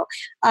would do.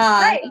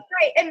 Right.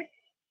 And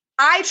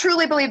I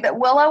truly believe that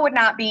Willow would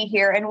not be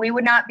here and we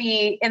would not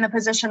be in the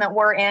position that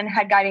we're in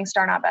had Guiding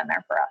Star not been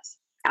there for us.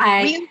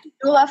 We used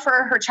doula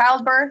for her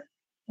childbirth.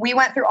 We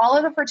went through all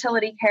of the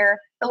fertility care,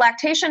 the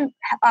lactation,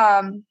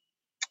 the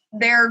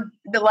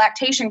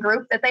lactation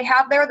group that they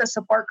have there, the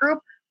support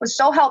group was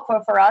so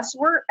helpful for us.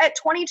 We're at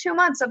 22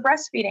 months of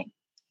breastfeeding.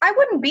 I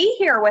wouldn't be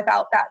here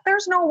without that.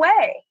 There's no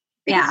way,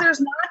 because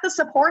there's not the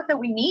support that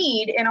we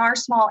need in our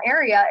small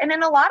area. And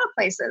in a lot of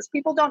places,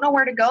 people don't know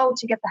where to go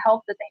to get the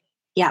help that they need.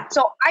 Yeah.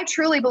 So I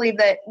truly believe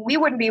that we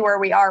wouldn't be where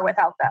we are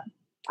without them.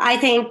 I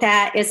think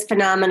that is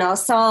phenomenal.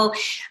 So,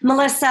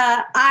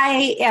 Melissa,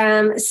 I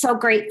am so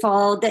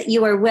grateful that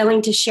you are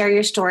willing to share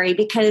your story,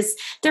 because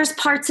there's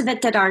parts of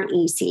it that aren't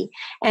easy.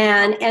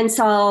 And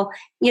so,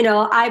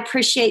 I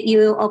appreciate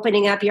you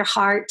opening up your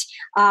heart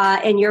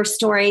and your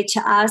story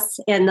to us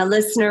and the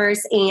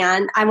listeners.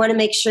 And I want to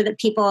make sure that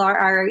people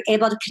are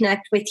able to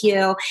connect with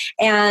you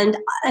and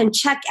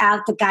check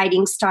out the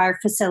Guiding Star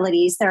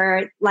facilities.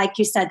 They're, like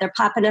you said, they're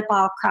popping up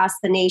all across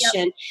the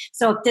nation. Yep.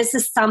 So if this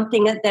is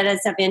something that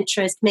is of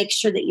interest, make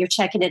sure that you're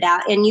checking it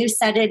out. And you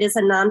said it is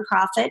a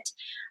nonprofit.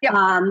 Yep.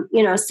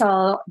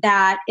 So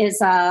that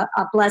is a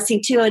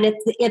blessing too. And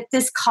if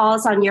this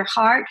calls on your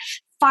heart,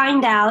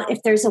 find out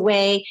if there's a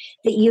way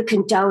that you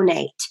can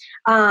donate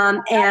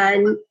and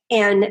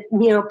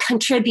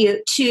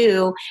contribute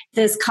to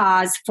this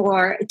cause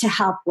to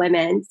help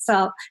women.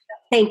 So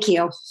thank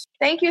you.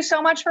 Thank you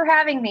so much for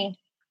having me.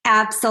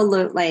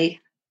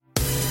 Absolutely.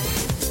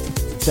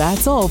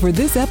 That's all for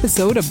this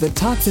episode of The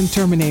Toxin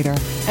Terminator,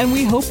 and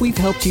we hope we've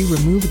helped you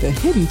remove the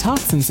hidden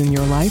toxins in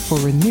your life for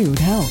renewed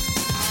health.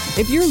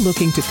 If you're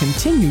looking to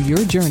continue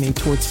your journey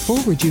towards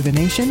full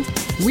rejuvenation,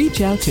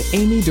 reach out to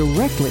Amy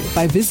directly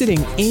by visiting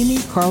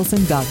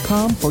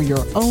amycarlson.com for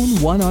your own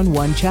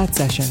one-on-one chat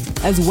session,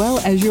 as well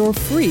as your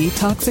free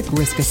toxic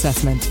risk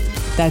assessment.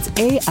 That's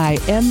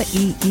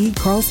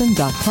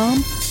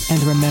AIMEEcarlson.com.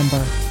 And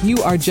remember,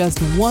 you are just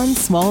one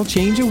small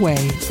change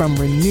away from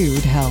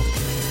renewed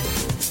health.